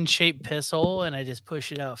diamond-shaped piss hole, and I just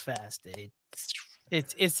push it out fast, dude.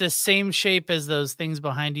 It's the same shape as those things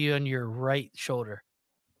behind you on your right shoulder.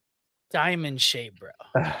 Diamond shape, bro.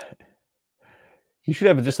 You should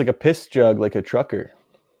have just like a piss jug, like a trucker.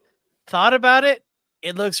 Thought about it.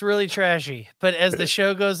 It looks really trashy, but as the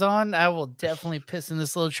show goes on, I will definitely piss in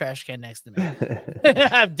this little trash can next to me.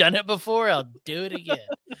 I've done it before. I'll do it again.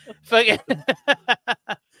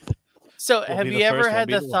 So, have you ever had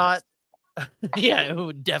the thought? Yeah,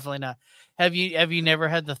 definitely not. Have you never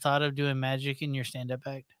had the thought of doing magic in your stand-up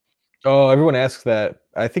act? Oh, everyone asks that.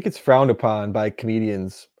 I think it's frowned upon by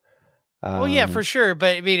comedians. Well, yeah, for sure.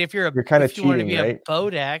 But I mean, if you're kind of cheating, want to be right? A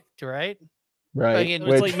boat act, right? Right.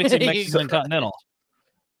 It's like mixing Mexican and continental.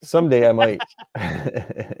 Someday I might.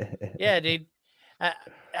 Yeah, dude.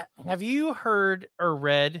 Have you heard or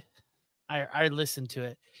read? I listened to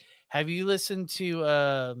it. Have you listened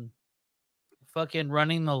to fucking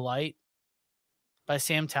Running the Light by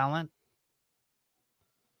Sam Talent?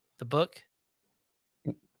 The book?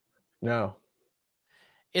 No.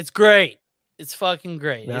 It's great. It's fucking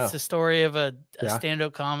great. No. It's the story of a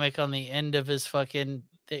stand-up comic on the end of his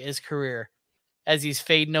career. As he's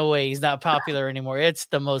fading away, he's not popular anymore. It's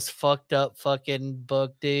the most fucked up fucking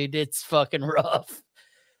book, dude. It's fucking rough.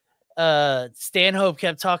 Stanhope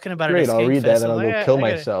kept talking about it. Great, I'll read that and I'll go kill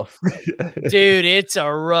myself. Dude, it's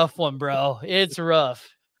a rough one, bro. It's rough.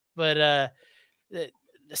 But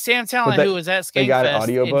Sam Talent, who was at Skankfest, got an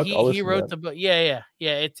audiobook. He wrote the book. Yeah.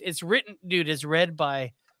 It's written, dude. It's read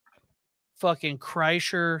by fucking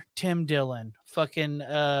Kreischer, Tim Dillon, fucking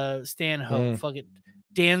Stanhope, fucking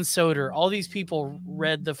Dan Soder. All these people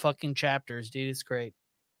read the fucking chapters, dude. It's great.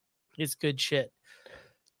 It's good shit.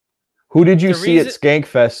 Who did you The see at reason-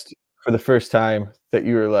 Skankfest for the first time that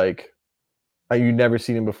you were like, you'd never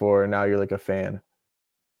seen him before, and now you're like a fan?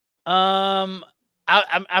 I'm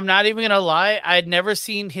not even gonna lie. I'd never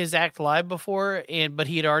seen his act live before, but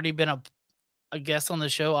he had already been a guest on the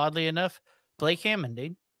show. Oddly enough, Blake Hammond,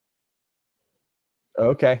 dude.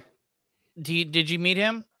 Okay. Did you meet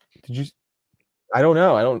him? Did you? I don't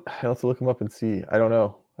know. I have to look him up and see. I don't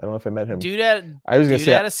know. I don't know if I met him. Dude I was gonna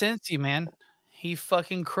say had a Cincy, man. He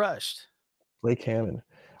fucking crushed. Blake Hammond.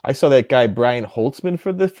 I saw that guy Brian Holtzman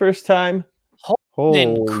for the first time.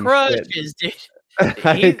 Then Holy crushes, shit. dude.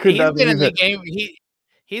 I could He's not been in believe the it. game.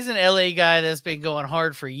 He's an LA guy that's been going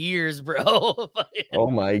hard for years, bro. Oh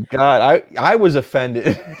my god. I was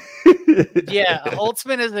offended. Yeah,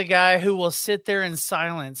 Holtzman is the guy who will sit there in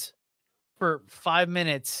silence for 5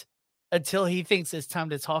 minutes until he thinks it's time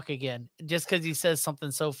to talk again, just because he says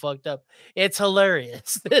something so fucked up. It's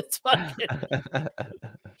hilarious. It's fucking.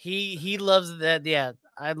 He loves that. Yeah,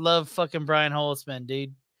 I love fucking Brian Holtzman,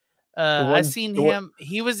 dude. I seen him.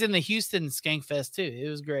 He was in the Houston Skankfest too. It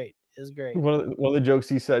was great. It was great. One of the jokes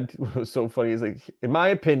he said was so funny. He's like, in my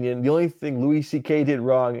opinion, the only thing Louis C.K. did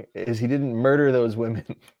wrong is he didn't murder those women.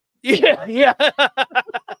 Yeah, yeah.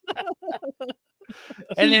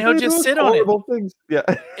 And then he'll just sit on it. Things. Yeah.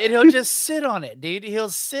 And he'll just sit on it, dude. He'll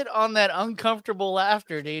sit on that uncomfortable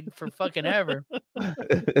laughter, dude, for fucking ever.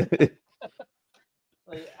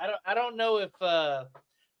 Like, I don't know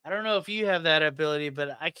if you have that ability,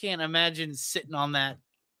 but I can't imagine sitting on that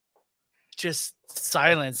just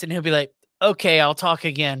silence, and he'll be like, "Okay, I'll talk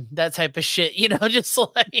again." That type of shit, just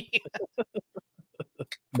like.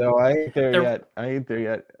 No, I ain't there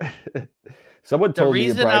yet. Someone told me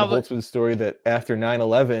a Brian Holtzman story that after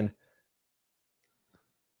 9/11.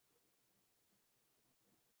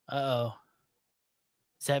 Uh-oh.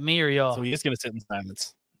 Is that me or y'all? So he is going to sit in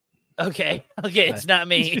silence. Okay, it's not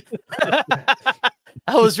me.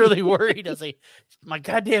 I was really worried. I was like, my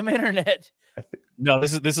goddamn internet. No,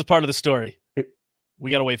 this is part of the story.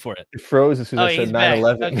 We got to wait for it. It froze as soon as I said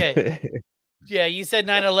 9/11. Okay. Yeah, you said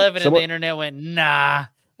 9/11 and the internet went, nah.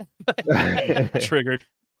 Triggered.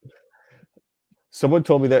 Someone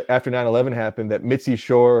told me that after 9/11 happened, that Mitzi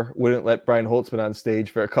Shore wouldn't let Brian Holtzman on stage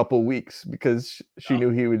for a couple weeks because she knew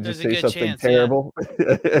he would just say something terrible.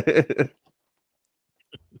 Yeah.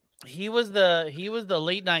 He was the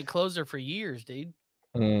late night closer for years, dude.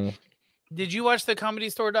 Did you watch the Comedy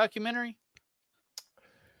Store documentary?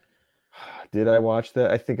 Did I watch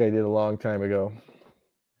that? I think I did a long time ago.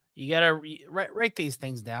 You gotta write these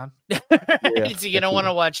things down. Yeah, so you're gonna want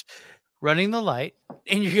to watch Running the Light,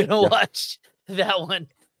 and you're gonna watch that one.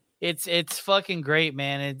 It's fucking great,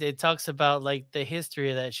 man. It talks about like the history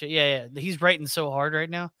of that shit. Yeah. He's writing so hard right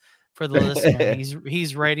now for the listener.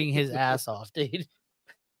 He's writing his ass off, dude.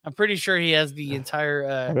 I'm pretty sure he has the entire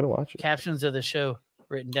I'm gonna watch it. Captions of the show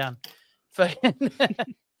written down.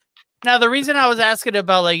 Now, the reason I was asking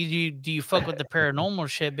about like, do you fuck with the paranormal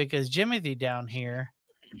shit, because Jimothy down here,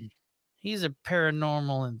 he's a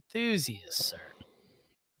paranormal enthusiast, sir. I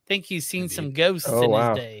think he's seen some ghosts in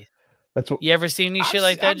his day. You ever seen any shit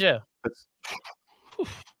like that, Joe?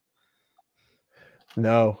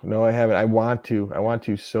 No, I haven't. I want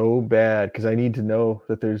to so bad because I need to know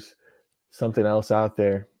that there's something else out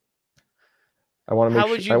there. I want to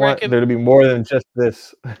make sure. I want there to be more than just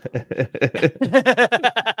this.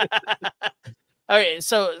 All right,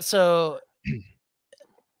 so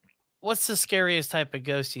what's the scariest type of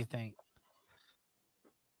ghost you think,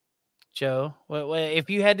 Joe? If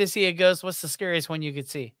you had to see a ghost, what's the scariest one you could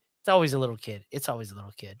see? It's always a little kid.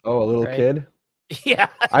 Oh, a little kid? Yeah.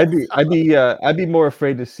 I'd be more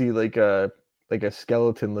afraid to see like a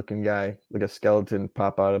skeleton looking guy, like a skeleton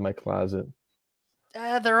pop out of my closet.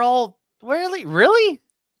 They're all really?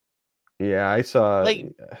 Yeah, I saw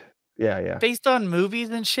yeah. Based on movies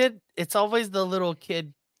and shit, it's always the little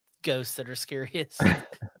kid ghosts that are scariest.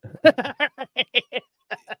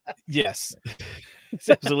 Yes. It's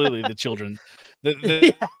absolutely the children.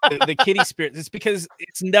 The kitty spirit. It's because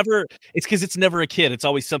it's never a kid. It's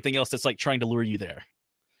always something else that's like trying to lure you there.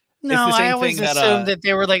 No, I always assumed that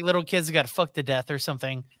they were like little kids that got fucked to death or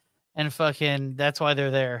something, and fucking that's why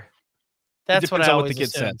they're there. That's what I always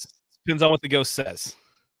assumed. Depends on what the ghost says.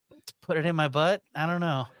 Put it in my butt? I don't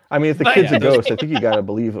know. I mean, if the kid's a ghost, I think you gotta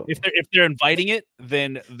believe them. If they're inviting it,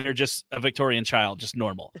 then they're just a Victorian child, just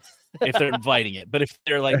normal. If they're inviting it, but if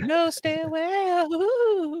they're like, no, stay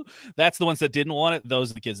away, that's the ones that didn't want it.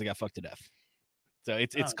 Those are the kids that got fucked to death. So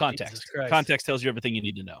it's context. Context tells you everything you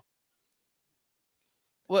need to know.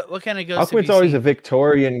 What kind of ghost? How come it's always a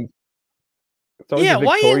Victorian?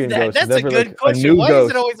 Why is that? Ghost. That's a good question. New Why ghost.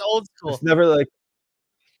 is it always old school? It's never like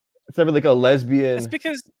It's never like a lesbian That's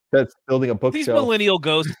because that's building a these bookshelf. millennial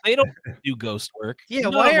ghosts, they don't do ghost work. Yeah,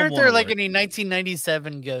 None why of them aren't there wanna like work. any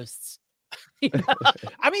 1997 ghosts?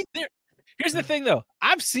 I mean, here's the thing though.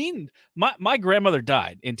 I've seen my grandmother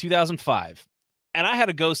died in 2005, and I had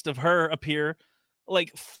a ghost of her appear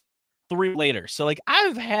like 3 later. So like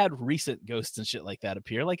I've had recent ghosts and shit like that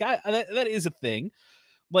appear. Like that is a thing.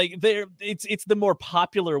 Like it's the more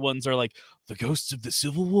popular ones are like the ghosts of the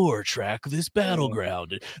Civil War track this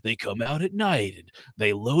battleground. And they come out at night and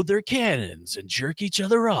they load their cannons and jerk each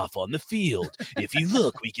other off on the field. If you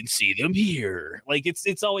look, we can see them here. Like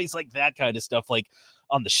it's always like that kind of stuff, like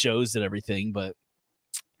on the shows and everything. But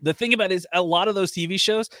the thing about it is a lot of those TV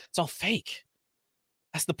shows, it's all fake.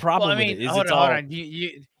 That's the problem Well, I with mean, it. Is hold it's on, all hold on.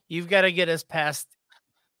 You've got to get us past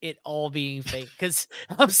it all being fake because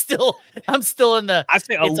I'm still in the I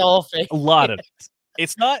say it's all fake. a lot of it.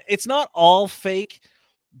 It's not all fake,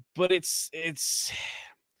 but it's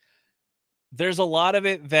there's a lot of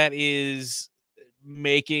it that is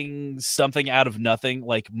making something out of nothing,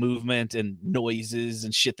 like movement and noises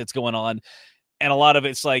and shit that's going on. And a lot of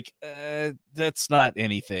it's like, that's not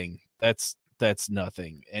anything. That's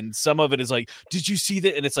nothing. And some of it is like, did you see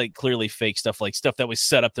that? And it's like clearly fake stuff, like stuff that was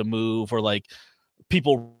set up to move, or like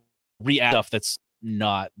people react stuff that's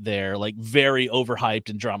not there, like very overhyped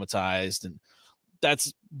and dramatized. And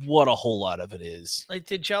that's what a whole lot of it is. Like,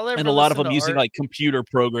 did y'all ever? And a lot of listen them to using Art? like computer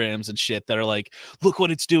programs and shit that are like, look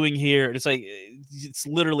what it's doing here. And it's like, it's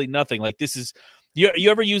literally nothing. Like this is, you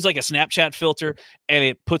ever use like a Snapchat filter and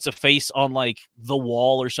it puts a face on like the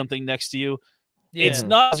wall or something next to you? Yeah. It's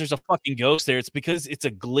not, there's a fucking ghost there. It's because it's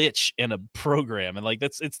a glitch in a program. And like,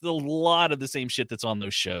 it's a lot of the same shit that's on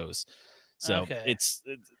those shows. So Okay. it's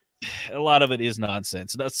a lot of it is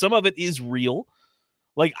nonsense. Now, some of it is real.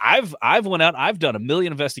 Like I've went out, I've done a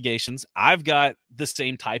million investigations. I've got the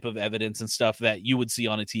same type of evidence and stuff that you would see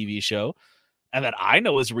on a TV show, and that I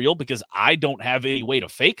know is real because I don't have any way to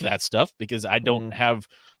fake that stuff because I don't have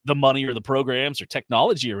the money or the programs or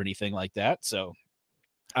technology or anything like that. So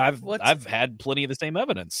I've had plenty of the same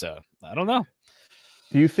evidence. So I don't know.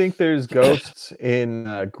 Do you think there's ghosts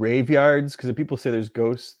in graveyards? Because people say there's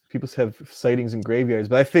ghosts. People have sightings in graveyards,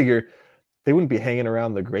 but I figure they wouldn't be hanging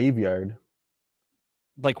around the graveyard.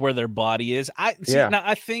 Like where their body is. Yeah. Now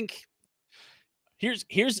I think here's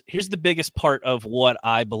the biggest part of what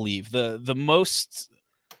I believe. The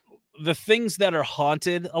things that are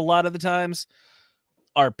haunted a lot of the times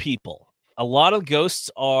are people. A lot of ghosts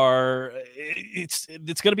are it's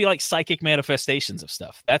going to be like psychic manifestations of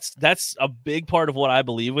stuff. That's a big part of what I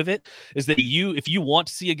believe with it, is that if you want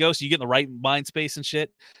to see a ghost, you get in the right mind space and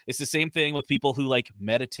shit. It's the same thing with people who like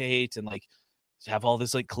meditate and like have all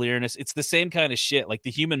this like clearness. It's the same kind of shit. Like the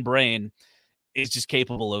human brain is just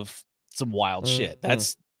capable of some wild shit.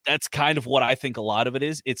 That's kind of what I think a lot of it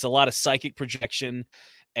is. It's a lot of psychic projection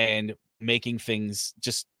and making things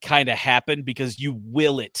just kind of happen because you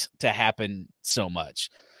will it to happen so much.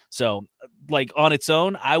 So like on its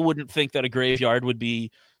own, I wouldn't think that a graveyard would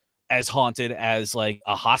be as haunted as like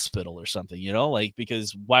a hospital or something, you know, like,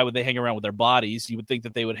 because why would they hang around with their bodies? You would think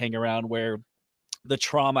that they would hang around where the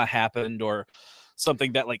trauma happened or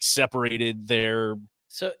something that like separated their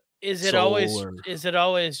So is it soul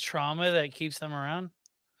always trauma that keeps them around?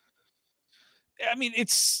 I mean,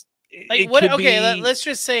 it's like, it what? could Okay, be, let's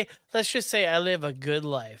just say I live a good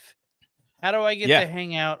life. How do I get to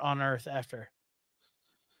hang out on Earth after?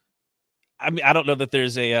 I mean, I don't know that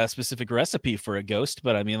there's a specific recipe for a ghost,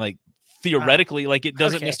 but I mean, like theoretically, like it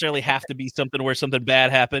doesn't necessarily have to be something where something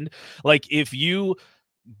bad happened. Like if you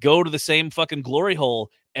go to the same fucking glory hole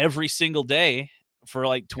every single day for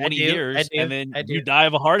like 20 years and then you die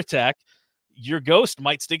of a heart attack, your ghost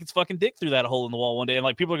might stick its fucking dick through that hole in the wall one day, and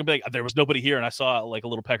like people are gonna be like, there was nobody here and I saw like a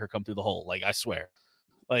little pecker come through the hole. Like I swear,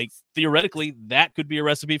 like theoretically that could be a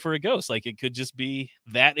recipe for a ghost. Like it could just be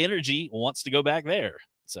that energy wants to go back there.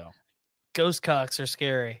 So ghost cocks are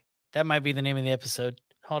scary. That might be the name of the episode.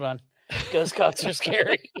 Hold on. Ghost cocks are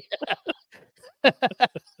scary.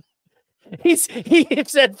 He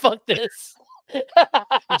said fuck this.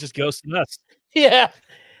 just ghosting us. Yeah.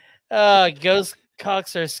 Ghost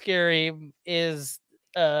cocks are scary is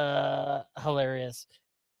hilarious.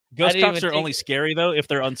 Ghost cocks are only scary though if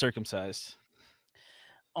they're uncircumcised.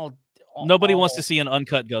 Nobody wants to see an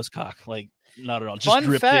uncut ghost cock, like not at all. Just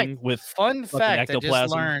dripping with fun fact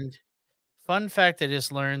ectoplasm. I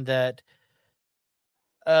just learned that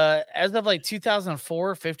as of like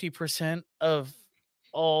 2004, 50% of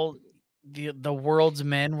all the world's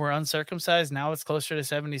men were uncircumcised. Now it's closer to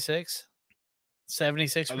 76%.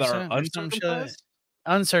 Uncircumcised?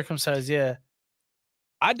 Uncircumcised, yeah.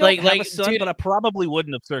 I don't have a like, son, dude, but I probably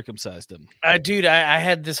wouldn't have circumcised him. dude, I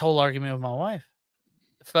had this whole argument with my wife.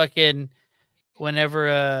 Fucking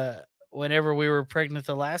whenever we were pregnant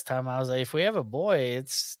the last time, I was like, if we have a boy,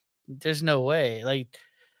 there's no way. Like,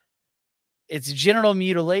 it's genital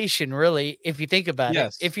mutilation, really, if you think about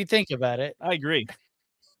Yes. it. If you think about it. I agree.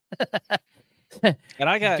 And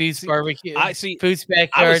I got Boots Barbecue. I see. Boots I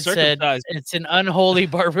Backyard was said circumcised. it's an unholy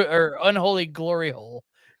or unholy glory hole.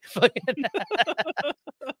 But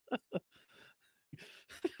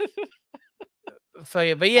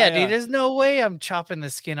yeah, dude, there's no way I'm chopping the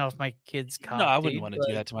skin off my kid's cock. No, I wouldn't want to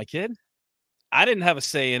do that to my kid. I didn't have a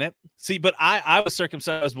say in it. See, but I was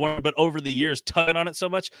circumcised born, but over the years, tugging on it so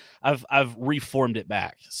much, I've reformed it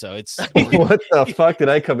back. So it's What the fuck did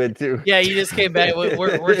I come into? Yeah, you just came back.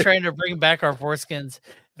 We're trying to bring back our foreskins.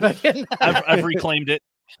 I've reclaimed it.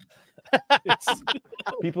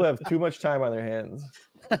 People have too much time on their hands.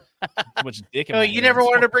 Too much dick in Oh, my you never hands.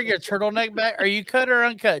 wanted to bring your turtleneck back? Are you cut or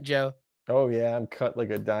uncut, Joe? Oh yeah, I'm cut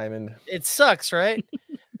like a diamond. It sucks, right?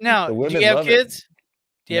 Now, The do women you have love it. kids?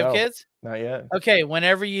 Do you have No. kids? Not yet. Okay,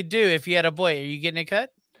 whenever you do, if you had a boy, are you getting it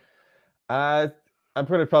cut? I'm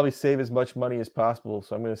going to probably save as much money as possible,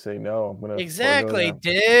 so I'm going to say no. I'm going to Exactly,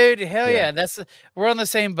 dude. Hell Yeah. yeah. We're on the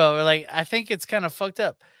same boat. Like, I think it's kind of fucked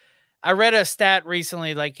up. I read a stat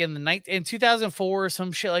recently, like in 2004 or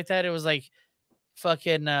some shit like that. It was like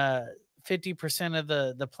fucking 50% of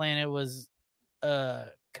the planet was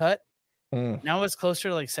cut. Now it's closer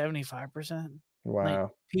to like 75%. Wow. Like,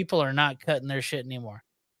 people are not cutting their shit anymore.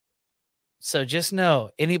 So just know,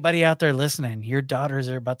 anybody out there listening, your daughters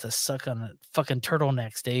are about to suck on a fucking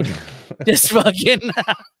turtlenecks, dude. Just fucking,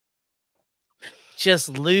 just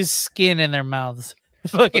lose skin in their mouths.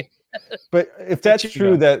 Fucking. But if that's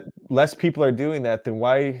true that less people are doing that, then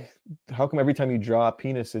how come every time you draw a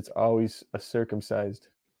penis, it's always a circumcised?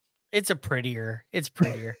 It's prettier.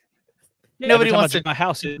 Yeah, Nobody wants to my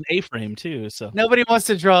house in A-frame too. So Nobody wants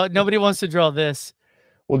to draw this.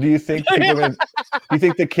 Well, do you think do you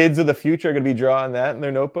think the kids of the future are going to be drawing that in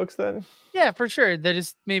their notebooks then? Yeah, for sure. They're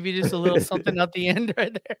just maybe just a little something at the end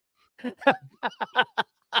right there.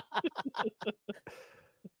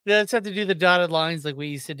 They just have to do the dotted lines like we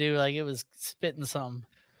used to do, like it was spitting something.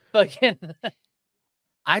 Fucking.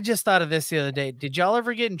 I just thought of this the other day. Did y'all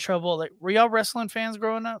ever get in trouble? Like, were y'all wrestling fans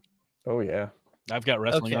growing up? Oh yeah. I've got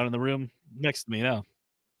wrestling on in the room next to me now.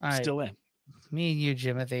 All right. Still in. Me and you,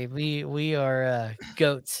 Jimothy, we are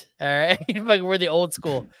goats. All right, like we're the old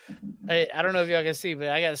school. I don't know if y'all can see, but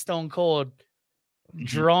I got Stone Cold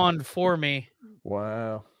drawn for me.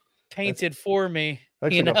 Wow. Painted for me.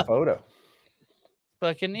 That's like a photo.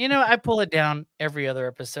 Fucking, I pull it down every other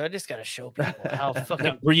episode. I just gotta show people how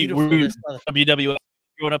fucking were beautiful you this WWF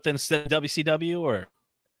growing up then instead of WCW or?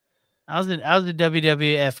 I was the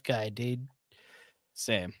WWF guy, dude.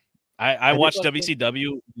 Same. I watched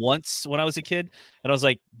WCW once when I was a kid, and I was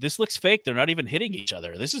like, "This looks fake. They're not even hitting each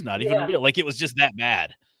other. This is not even real." Like it was just that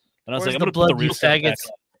bad. And I was like, "I'm gonna put the real stuff back on."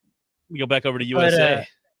 We go back over to USA.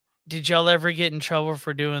 Did y'all ever get in trouble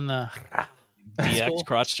for doing the DX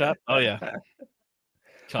crotch chop? Oh yeah.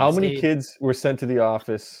 How many kids were sent to the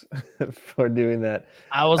office for doing that?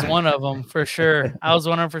 I was one of them for sure. I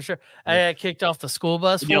got kicked off the school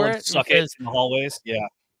bus for it. Suck it in the hallways. Yeah.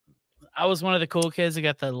 I was one of the cool kids that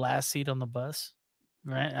got the last seat on the bus.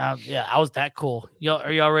 Right? I was that cool.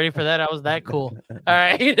 Are y'all ready for that? I was that cool. All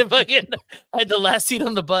right. I had the last seat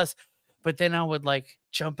on the bus. But then I would like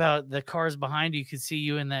jump out. The cars behind you could see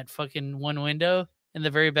you in that fucking one window in the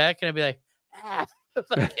very back. And I'd be like, ah.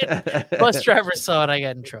 Bus driver saw it. I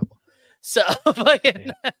got in trouble. So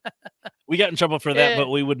we got in trouble for that, but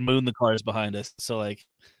we would moon the cars behind us. So like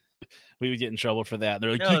we would get in trouble for that.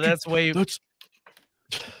 They're like, no, that's way. It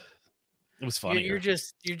was funny. You're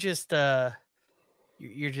just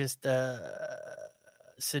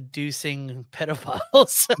seducing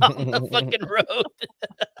pedophiles on the fucking road.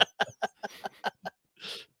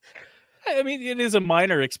 I mean, it is a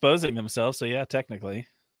minor exposing himself, so yeah, technically.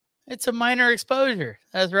 It's a minor exposure.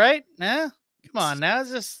 That's right. Nah, come on now.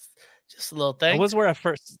 It's just a little thing. That was where I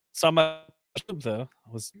first saw my boob, though.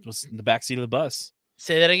 Was in the backseat of the bus.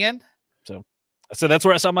 Say that again? So that's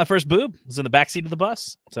where I saw my first boob. Was in the backseat of the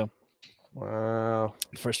bus. So wow.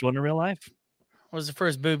 First one in real life. What was the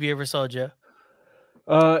first boob you ever saw, Joe?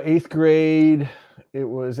 8th grade. It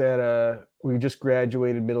was we just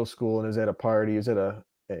graduated middle school, and it was at a party. It was at a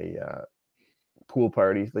pool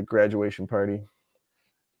party, like graduation party.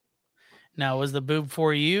 Now, was the boob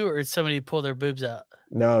for you, or did somebody pull their boobs out?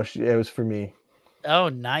 No, it was for me. Oh,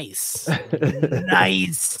 nice.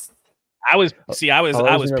 Nice. I was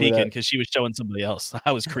peeking because she was showing somebody else.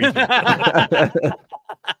 I was creeping.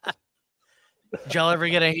 Did y'all ever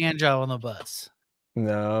get a hand job on the bus?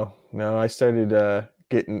 No. I started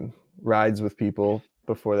getting rides with people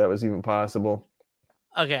before that was even possible.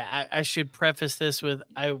 Okay, I should preface this with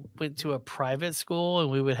I went to a private school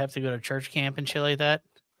and we would have to go to church camp and shit like that.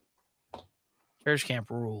 Church camp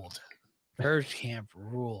ruled. Church camp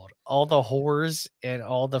ruled. All the whores and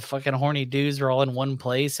all the fucking horny dudes were all in one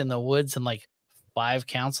place in the woods and like 5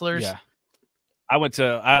 counselors. Yeah. I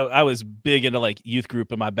was big into like youth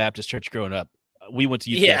group in my Baptist church growing up. We went to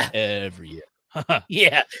youth camp every year.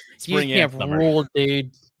 Yeah. Spring Youth camp and summer. ruled,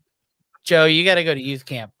 dude. Joe, you got to go to youth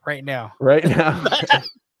camp right now. Right now.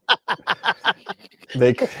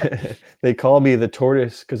 They call me the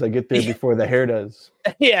tortoise because I get there before the hare does.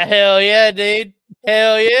 Yeah, hell yeah, dude.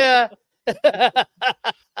 Hell yeah.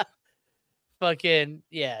 Fucking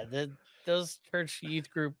yeah, those church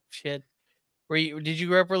youth group shit. Did you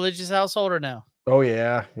grow up religious household or no? Oh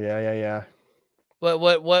yeah.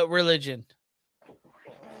 What religion?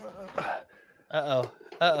 Uh-oh.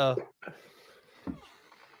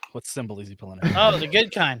 What symbol is he pulling out? Oh, the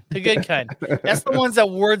good kind. The good kind. That's the ones that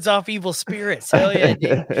wards off evil spirits. Hell yeah,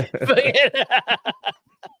 dude.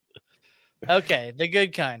 Okay, the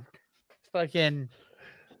good kind. Fucking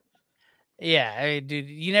yeah, I mean, dude,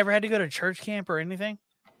 you never had to go to church camp or anything?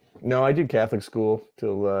 No, I did Catholic school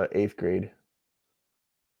till 8th grade.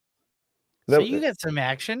 So you got some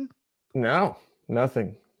action? No,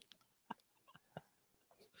 nothing.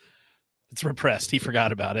 It's repressed. He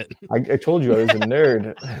forgot about it. I told you I was a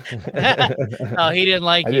nerd. Oh, he didn't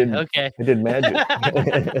like you. Okay. I did magic.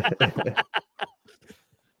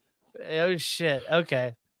 Oh shit.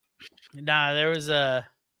 Okay. Nah, there was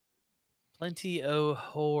plenty of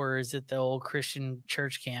whores at the old Christian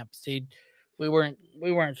church camps, dude. We weren't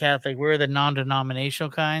Catholic. We were the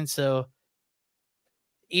non-denominational kind, so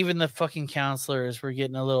even the fucking counselors were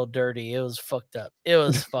getting a little dirty. It was fucked up. It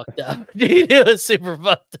was fucked up, dude. It was super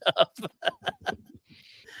fucked up.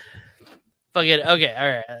 Fucking okay. All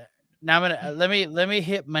right. Now I'm gonna let me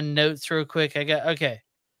hit my notes real quick. I got okay.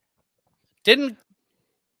 Didn't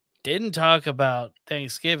talk about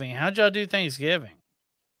Thanksgiving. How'd y'all do Thanksgiving?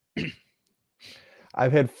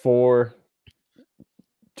 I've had 4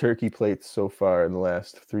 turkey plates so far in the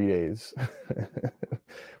last 3 days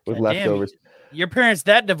with God leftovers. Damn, your parents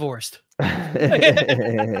that divorced?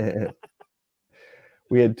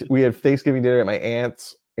 We had Thanksgiving dinner at my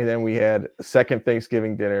aunt's, and then we had a second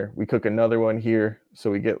Thanksgiving dinner. We cook another one here, so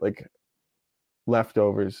we get like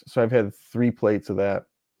leftovers. So I've had 3 plates of that.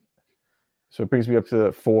 So it brings me up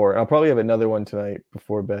to 4. I'll probably have another one tonight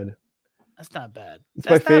before bed. That's not bad. It's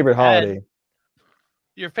my favorite holiday.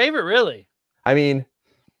 Your favorite, really? I mean,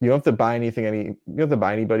 you don't have to buy anything. You don't have to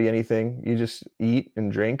buy anybody anything. You just eat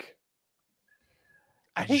and drink.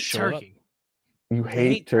 I hate turkey. You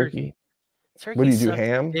hate turkey? Turkey. What do you do?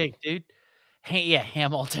 Ham? Dick, dude.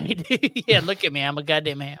 Ham all day, dude. Yeah, look at me. I'm a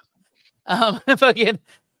goddamn ham. Fucking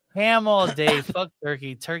ham all day. Fuck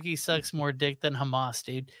turkey. Turkey sucks more dick than Hamas,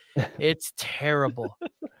 dude. It's terrible.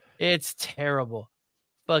 It's terrible.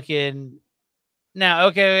 Fucking now,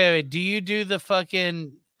 okay, wait. Do you do the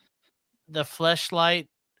Fleshlight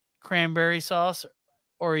cranberry sauce,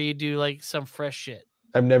 or you do like some fresh shit?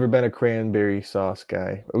 I've never been a cranberry sauce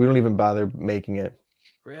guy. We don't even bother making it.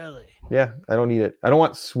 Really? Yeah, I don't eat it. I don't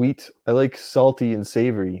want sweet. I like salty and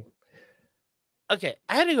savory. Okay,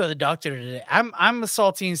 I had to go to the doctor today. I'm a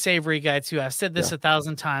salty and savory guy too. I've said this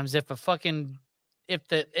 1,000 times. If the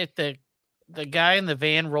guy in the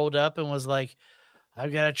van rolled up and was like,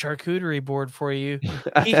 "I've got a charcuterie board for you,"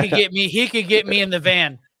 he could get me. He could get me in the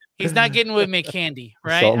van. He's not getting with me candy,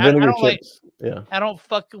 right? Salt and vinegar chips. I don't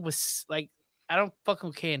fuck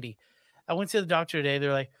with candy. I went to the doctor today.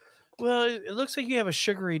 They're like, "Well, it looks like you have a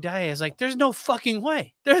sugary diet." I was like, "There's no fucking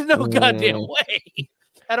way. There's no goddamn way."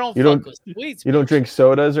 I don't fuck with sweets. You don't drink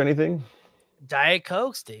sodas or anything? Diet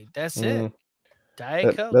Cokes, dude. That's it.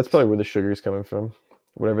 Diet Coke. That's probably where the sugar is coming from.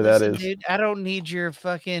 Whatever that is. Dude, I don't need your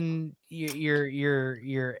fucking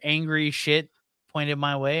your angry shit pointed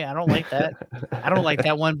my way. I don't like that. I don't like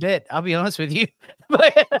that one bit. I'll be honest with you.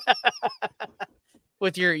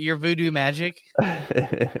 With your voodoo magic.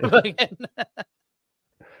 But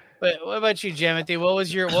what about you, Jimothy?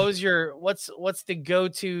 What's the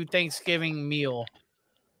go-to Thanksgiving meal?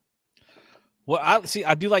 Well,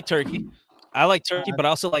 I do like turkey. I like turkey, but I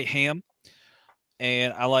also like ham.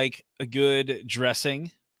 And I like a good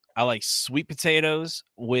dressing. I like sweet potatoes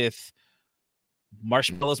with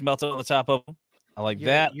marshmallows melted on the top of them. I like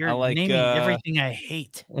that. You're I like naming everything I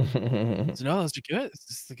hate. No, those are good.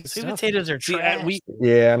 Sweet potatoes are trash.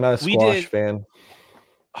 I'm not a squash fan.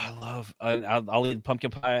 I love. I'll eat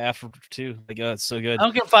pumpkin pie after too. Like, it's so good.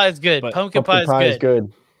 Pumpkin pie is good. Pumpkin pie is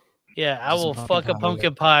good. Yeah, I Just some will pumpkin fuck a pie.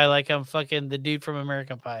 pumpkin pie like I'm fucking the dude from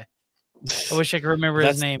American Pie. I wish I could remember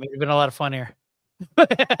his name. It'd been a lot funnier. My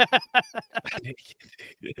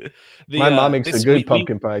mom makes a good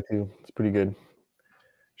pumpkin pie too. It's pretty good.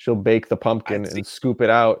 She'll bake the pumpkin and scoop it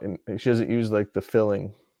out, and she doesn't use like the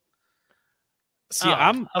filling. See,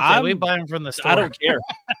 we buy them from the store. I don't care.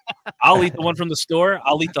 I'll eat the one from the store.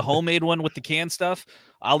 I'll eat the homemade one with the canned stuff.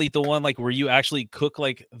 I'll eat the one like where you actually cook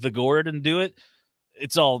like the gourd and do it.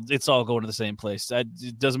 It's all going to the same place.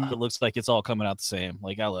 It doesn't matter. It looks like it's all coming out the same.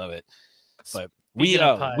 Like I love it. But we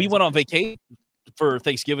went on vacation for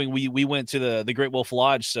Thanksgiving. We went to the Great Wolf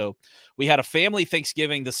Lodge. So we had a family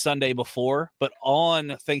Thanksgiving the Sunday before, but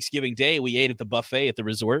on Thanksgiving Day we ate at the buffet at the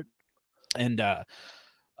resort, and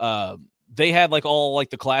they had like all like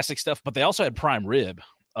the classic stuff, but they also had prime rib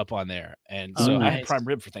up on there. And so I had prime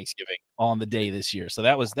rib for Thanksgiving on the day this year. So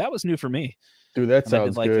that was new for me. Dude, that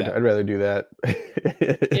sounds good. I'd rather do that.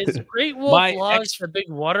 Is Great Wolf Lodge the big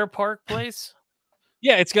water park place?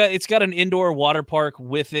 Yeah, it's got an indoor water park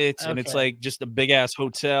with it, and it's like just a big ass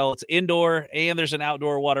hotel. It's indoor and there's an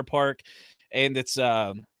outdoor water park, and it's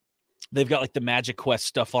they've got like the Magic Quest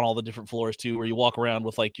stuff on all the different floors too, where you walk around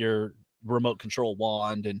with like your remote control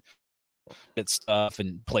wand and get stuff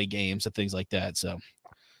and play games and things like that. So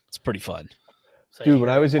it's pretty fun. Dude, when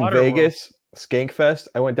I was in Vegas, Skankfest,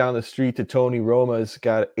 I went down the street to Tony Roma's,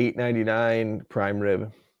 got $8.99 prime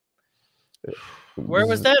rib. Where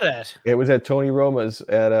was that at? It was at Tony Roma's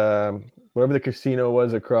at whatever the casino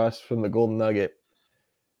was across from the Golden Nugget.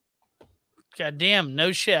 God damn,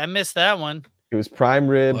 no shit. I missed that one. It was prime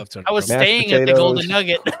rib. I was staying potatoes, at the Golden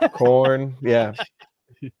Nugget. Corn, yeah.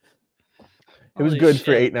 It was good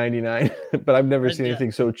for $8.99, but I've never seen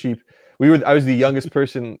anything so cheap. I was the youngest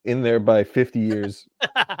person in there by 50 years.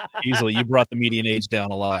 Easily. You brought the median age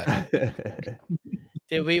down a lot.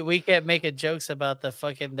 Dude, we kept making jokes about the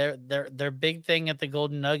fucking their big thing at the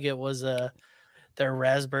Golden Nugget was their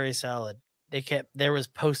raspberry salad. There was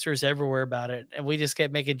posters everywhere about it, and we just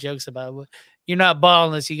kept making jokes about it. You're not balling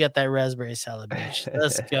unless you got that raspberry salad, bitch.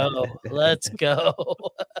 Let's go. Let's go.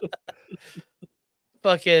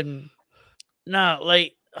 Fucking no,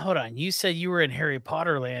 like hold on. You said you were in Harry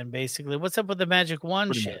Potter land, basically. What's up with the magic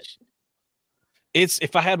wand shit? Much. It's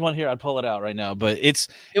if I had one here, I'd pull it out right now. But it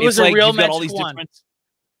was like a real magic all these wand.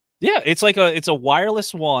 Yeah, it's a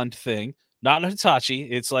wireless wand thing, not a Hitachi.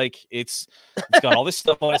 It's got all this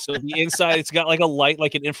stuff on it. So the inside, it's got like a light,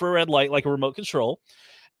 like an infrared light, like a remote control.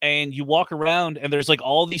 And you walk around, and there's like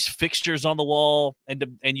all these fixtures on the wall, and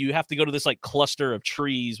you have to go to this like cluster of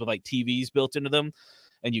trees with like TVs built into them,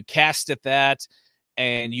 and you cast at that,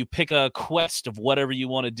 and you pick a quest of whatever you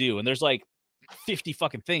want to do, and there's like 50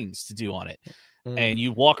 fucking things to do on it. And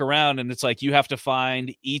you walk around, and it's like you have to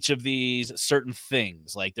find each of these certain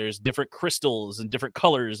things. Like there's different crystals and different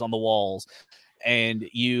colors on the walls, and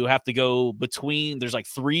you have to go between. There's like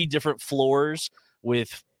 3 different floors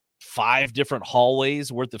with 5 different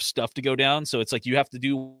hallways worth of stuff to go down. So it's like you have to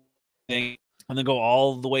do thing and then go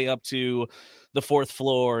all the way up to the 4th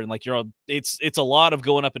floor, and like it's a lot of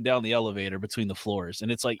going up and down the elevator between the floors,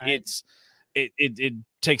 and it's like it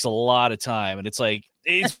takes a lot of time, and it's like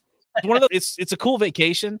it's one of those. It's a cool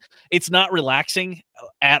vacation. It's not relaxing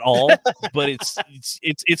at all, but it's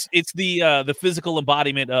the physical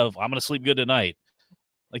embodiment of I'm gonna sleep good tonight.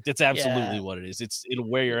 Like that's absolutely what it is. It'll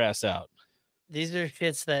wear your ass out. These are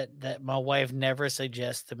shits that my wife never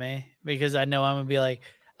suggests to me because I know I'm gonna be like,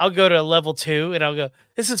 I'll go to level 2 and I'll go,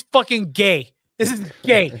 this is fucking gay. This is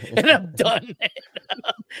gay, and I'm done.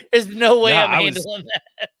 There's no way I'm handling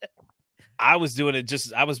that. I was doing it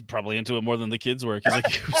I was probably into it more than the kids were because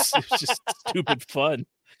like, it was just stupid fun.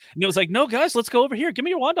 And it was like, no, guys, let's go over here. Give me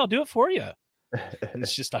your wand. I'll do it for you. And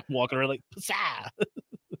it's just I'm walking around like, Psa! All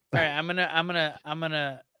right, I'm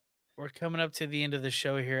gonna. We're coming up to the end of the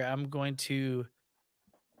show here. I'm going to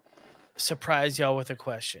surprise y'all with a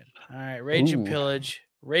question. All right, Rage and Pillage.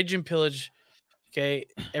 Okay,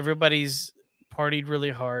 everybody's partied really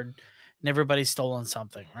hard, and everybody's stolen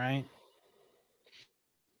something, right?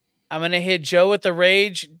 I'm going to hit Joe with the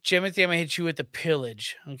rage. Jimothy, I'm going to hit you with the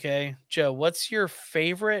pillage. Okay. Joe, what's your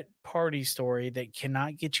favorite party story that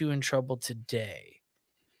cannot get you in trouble today?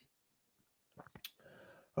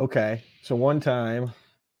 Okay. So one time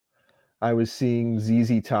I was seeing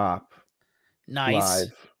ZZ Top. Nice.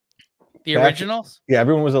 Live. The originals? Yeah,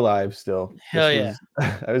 everyone was alive still. Hell yeah.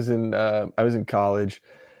 I was in college,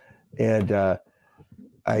 and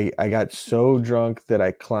I got so drunk that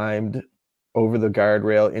I climbed over the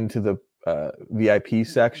guardrail into the VIP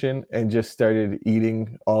section and just started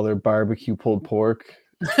eating all their barbecue pulled pork.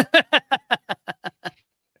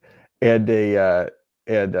 and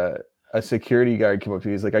a security guard came up to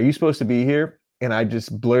me. He's like, "Are you supposed to be here?" And I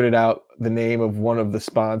just blurted out the name of one of the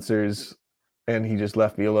sponsors, and he just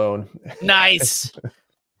left me alone. Nice.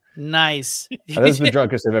 Nice. That's the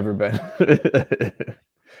drunkest I've ever been.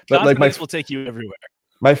 But like Confidence will take you everywhere.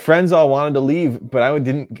 my friends all wanted to leave, but I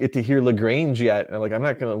didn't get to hear LaGrange yet. And I'm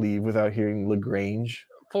not going to leave without hearing LaGrange.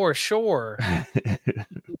 For sure.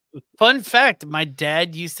 Fun fact, my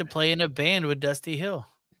dad used to play in a band with Dusty Hill.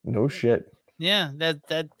 No shit. Yeah,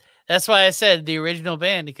 that's why I said the original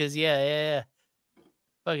band, because yeah.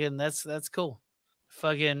 Fucking that's cool.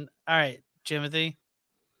 Fucking all right, Jimothy.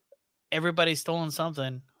 Everybody's stolen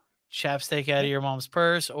something. Chapstick out of your mom's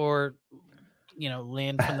purse, or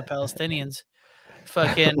land from the Palestinians.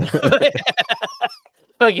 Fucking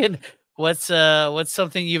fucking what's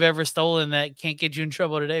something you've ever stolen that can't get you in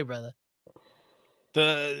trouble today, brother?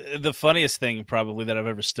 The funniest thing probably that I've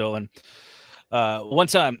ever stolen. One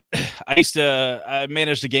time I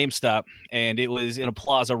managed a GameStop, and it was in a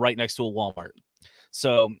plaza right next to a Walmart.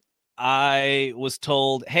 So I was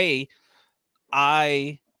told, hey,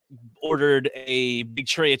 I ordered a big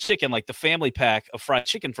tray of chicken, like the family pack of fried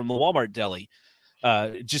chicken from the Walmart deli.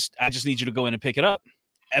 I just need you to go in and pick it up.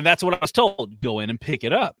 And that's what I was told. Go in and pick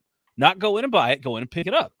it up. Not go in and buy it, go in and pick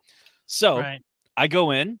it up. So right. I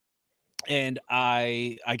go in and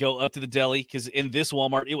I go up to the deli, because in this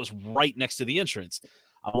Walmart, it was right next to the entrance.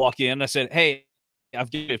 I walk in, I said, hey, I've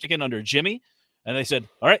given you a chicken under Jimmy. And they said,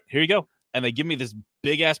 all right, here you go. And they give me this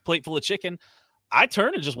big ass plate full of chicken. I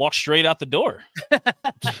turn and just walk straight out the door,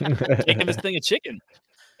 taking this thing of chicken.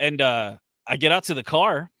 And I get out to the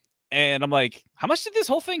car, and I'm like, how much did this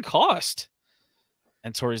whole thing cost?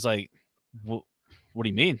 And Tori's like, what do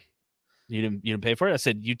you mean? You didn't pay for it? I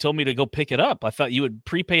said, you told me to go pick it up. I thought you had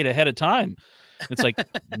prepaid ahead of time. It's like,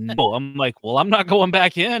 no. I'm like, well, I'm not going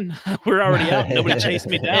back in. We're already out. Nobody chased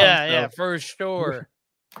me down. Yeah, for sure.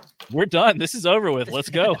 We're done. This is over with. Let's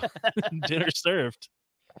go. Dinner served.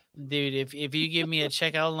 Dude, if you give me a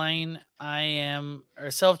checkout lane,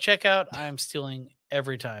 or self-checkout, I'm stealing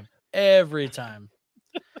every time. Every time.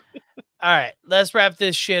 All right, let's wrap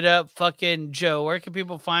this shit up. Fucking Joe, where can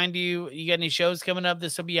people find you? You got any shows coming up?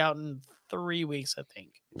 This will be out in 3 weeks, I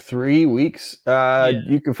think. 3 weeks.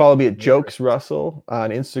 You can follow me at Jokes Russell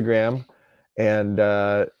on Instagram, and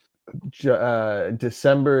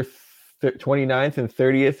December 29th and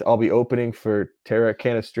 30th, I'll be opening for Tara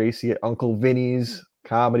Canastraci at Uncle Vinny's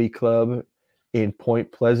Comedy Club in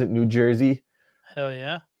Point Pleasant, New Jersey. Hell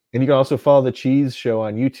yeah. And you can also follow the Cheese Show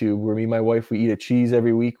on YouTube, where me and my wife, we eat a cheese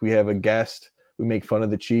every week. We have a guest. We make fun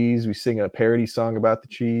of the cheese. We sing a parody song about the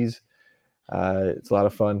cheese. It's a lot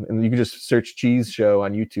of fun. And you can just search Cheese Show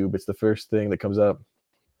on YouTube. It's the first thing that comes up.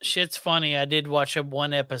 Shit's funny. I did watch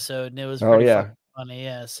one episode, and it was pretty funny.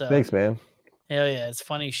 Yeah. So thanks, man. Hell yeah. It's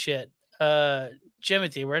funny shit.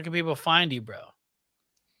 Jimothy, where can people find you, bro?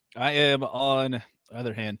 I am on the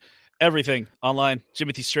other hand, everything online.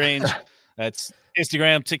 Jimothy Strange. That's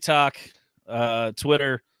Instagram, TikTok,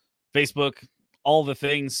 Twitter, Facebook, all the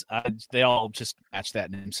things. They all just match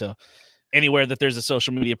that name. So anywhere that there's a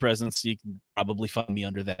social media presence, you can probably find me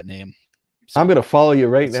under that name. So, I'm gonna follow you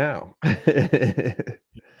right now. Do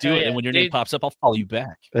it, and when your name pops up, I'll follow you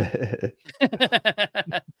back.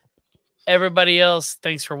 Everybody else,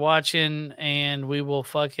 thanks for watching, and we will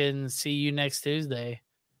fucking see you next Tuesday.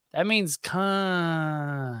 That means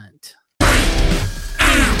cunt.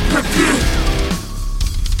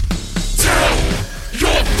 Tell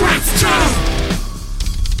your friends to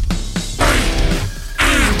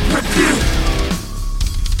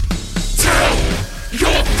tell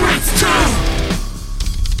your friends to.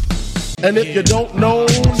 And if you don't know,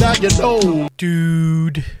 now you know.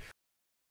 Dude.